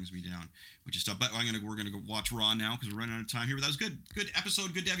 Really brings me down, which is tough. But we're gonna go watch Raw now because we're running out of time here. But that was good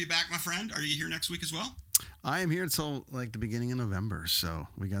episode. Good to have you back, my friend. Are you here next week as well? I am here until like the beginning of November, so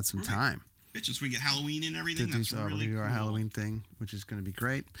we got some time. Bitches, so we get Halloween and everything. That's really cool. Our Halloween thing, which is going to be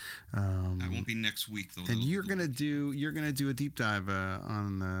great. That won't be next week though. And you're gonna do a deep dive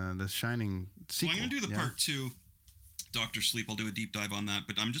on the Shining sequel. Well, I'm gonna do the part 2, Dr. Sleep. I'll do a deep dive on that,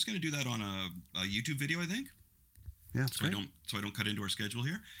 but I'm just gonna do that on a YouTube video, I think. Yeah, so I don't cut into our schedule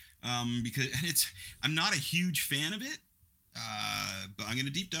here, because I'm not a huge fan of it, but I'm gonna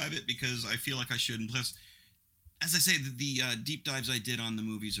deep dive it because I feel like I should. And plus, as I say, the deep dives I did on the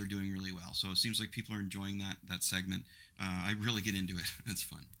movies are doing really well. So it seems like people are enjoying that segment. I really get into it. It's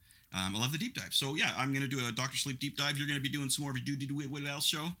fun. I love the deep dive. So yeah, I'm going to do a Dr. Sleep deep dive. You're going to be doing some more of a Do Did What Well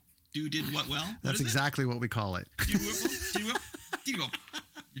show. Do Did What Well? That's exactly what we call it. Devo.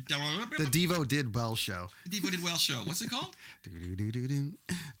 The Devo Did Well show. The Devo Did Well show. What's it called? Do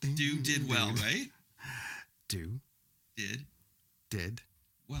Did Well, right? Do. Did.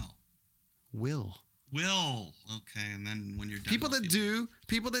 Well. Will. Okay, and then when you're done, people that do,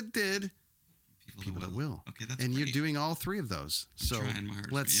 people that did, people that will. Okay, that's and great. You're doing all 3 of those. So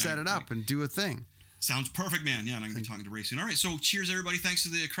let's set it up and do a thing. Sounds perfect, man. Yeah, and I'm going to be talking to Ray soon. All right, so cheers, everybody. Thanks to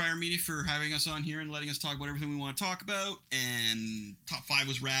the Crier Media for having us on here and letting us talk about everything we want to talk about. And Top 5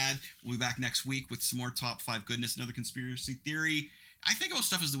 was rad. We'll be back next week with some more Top 5 goodness, another conspiracy theory. I think about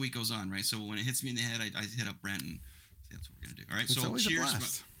stuff as the week goes on, right? So when it hits me in the head, I hit up Brent and that's what we're going to do. All right, it's so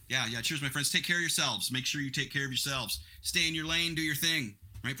cheers. Yeah, cheers, my friends. Take care of yourselves. Make sure you take care of yourselves. Stay in your lane, do your thing.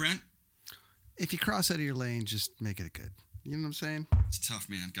 Right, Brent? If you cross out of your lane, just make it good. You know what I'm saying? It's tough,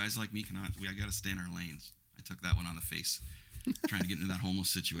 man. Guys like me I got to stay in our lanes. I took that one on the face. Trying to get into that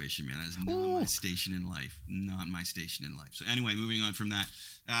homeless situation, man. That is not my station in life. Not my station in life. So anyway, moving on from that.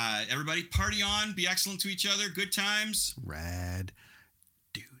 Everybody, party on. Be excellent to each other. Good times. Rad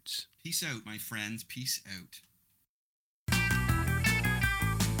dudes. Peace out, my friends. Peace out.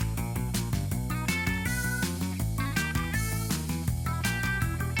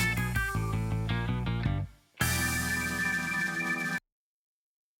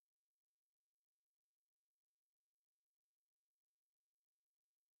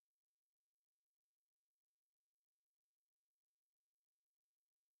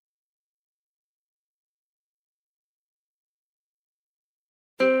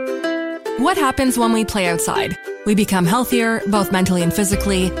 What happens when we play outside? We become healthier, both mentally and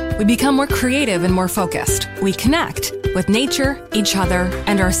physically. We become more creative and more focused. We connect with nature, each other,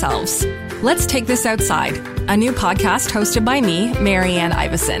 and ourselves. Let's Take This Outside, a new podcast hosted by me, Marianne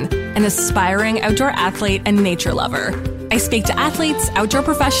Iveson, an aspiring outdoor athlete and nature lover. I speak to athletes, outdoor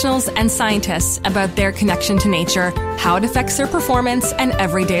professionals, and scientists about their connection to nature, how it affects their performance, and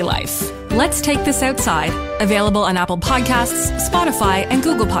everyday life. Let's Take This Outside, available on Apple Podcasts, Spotify, and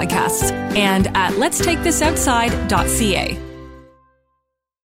Google Podcasts, and at letstakethisoutside.ca.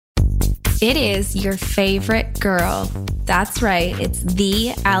 It is your favorite girl. That's right, it's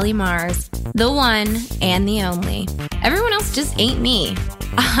the Allie Mars, the one and the only. Everyone else just ain't me.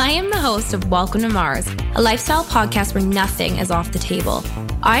 I am the host of Welcome to Mars, a lifestyle podcast where nothing is off the table.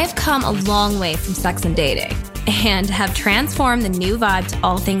 I have come a long way from sex and dating and have transformed the new vibe to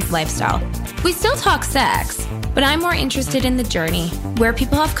all things lifestyle. We still talk sex, but I'm more interested in the journey, where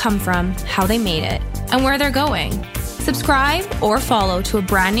people have come from, how they made it, and where they're going. Subscribe or follow to a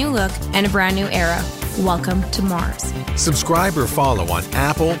brand new look and a brand new era. Welcome to Mars. Subscribe or follow on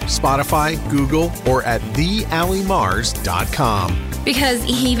Apple, Spotify, Google, or at thealliemars.com. Because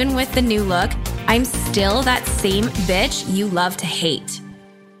even with the new look, I'm still that same bitch you love to hate.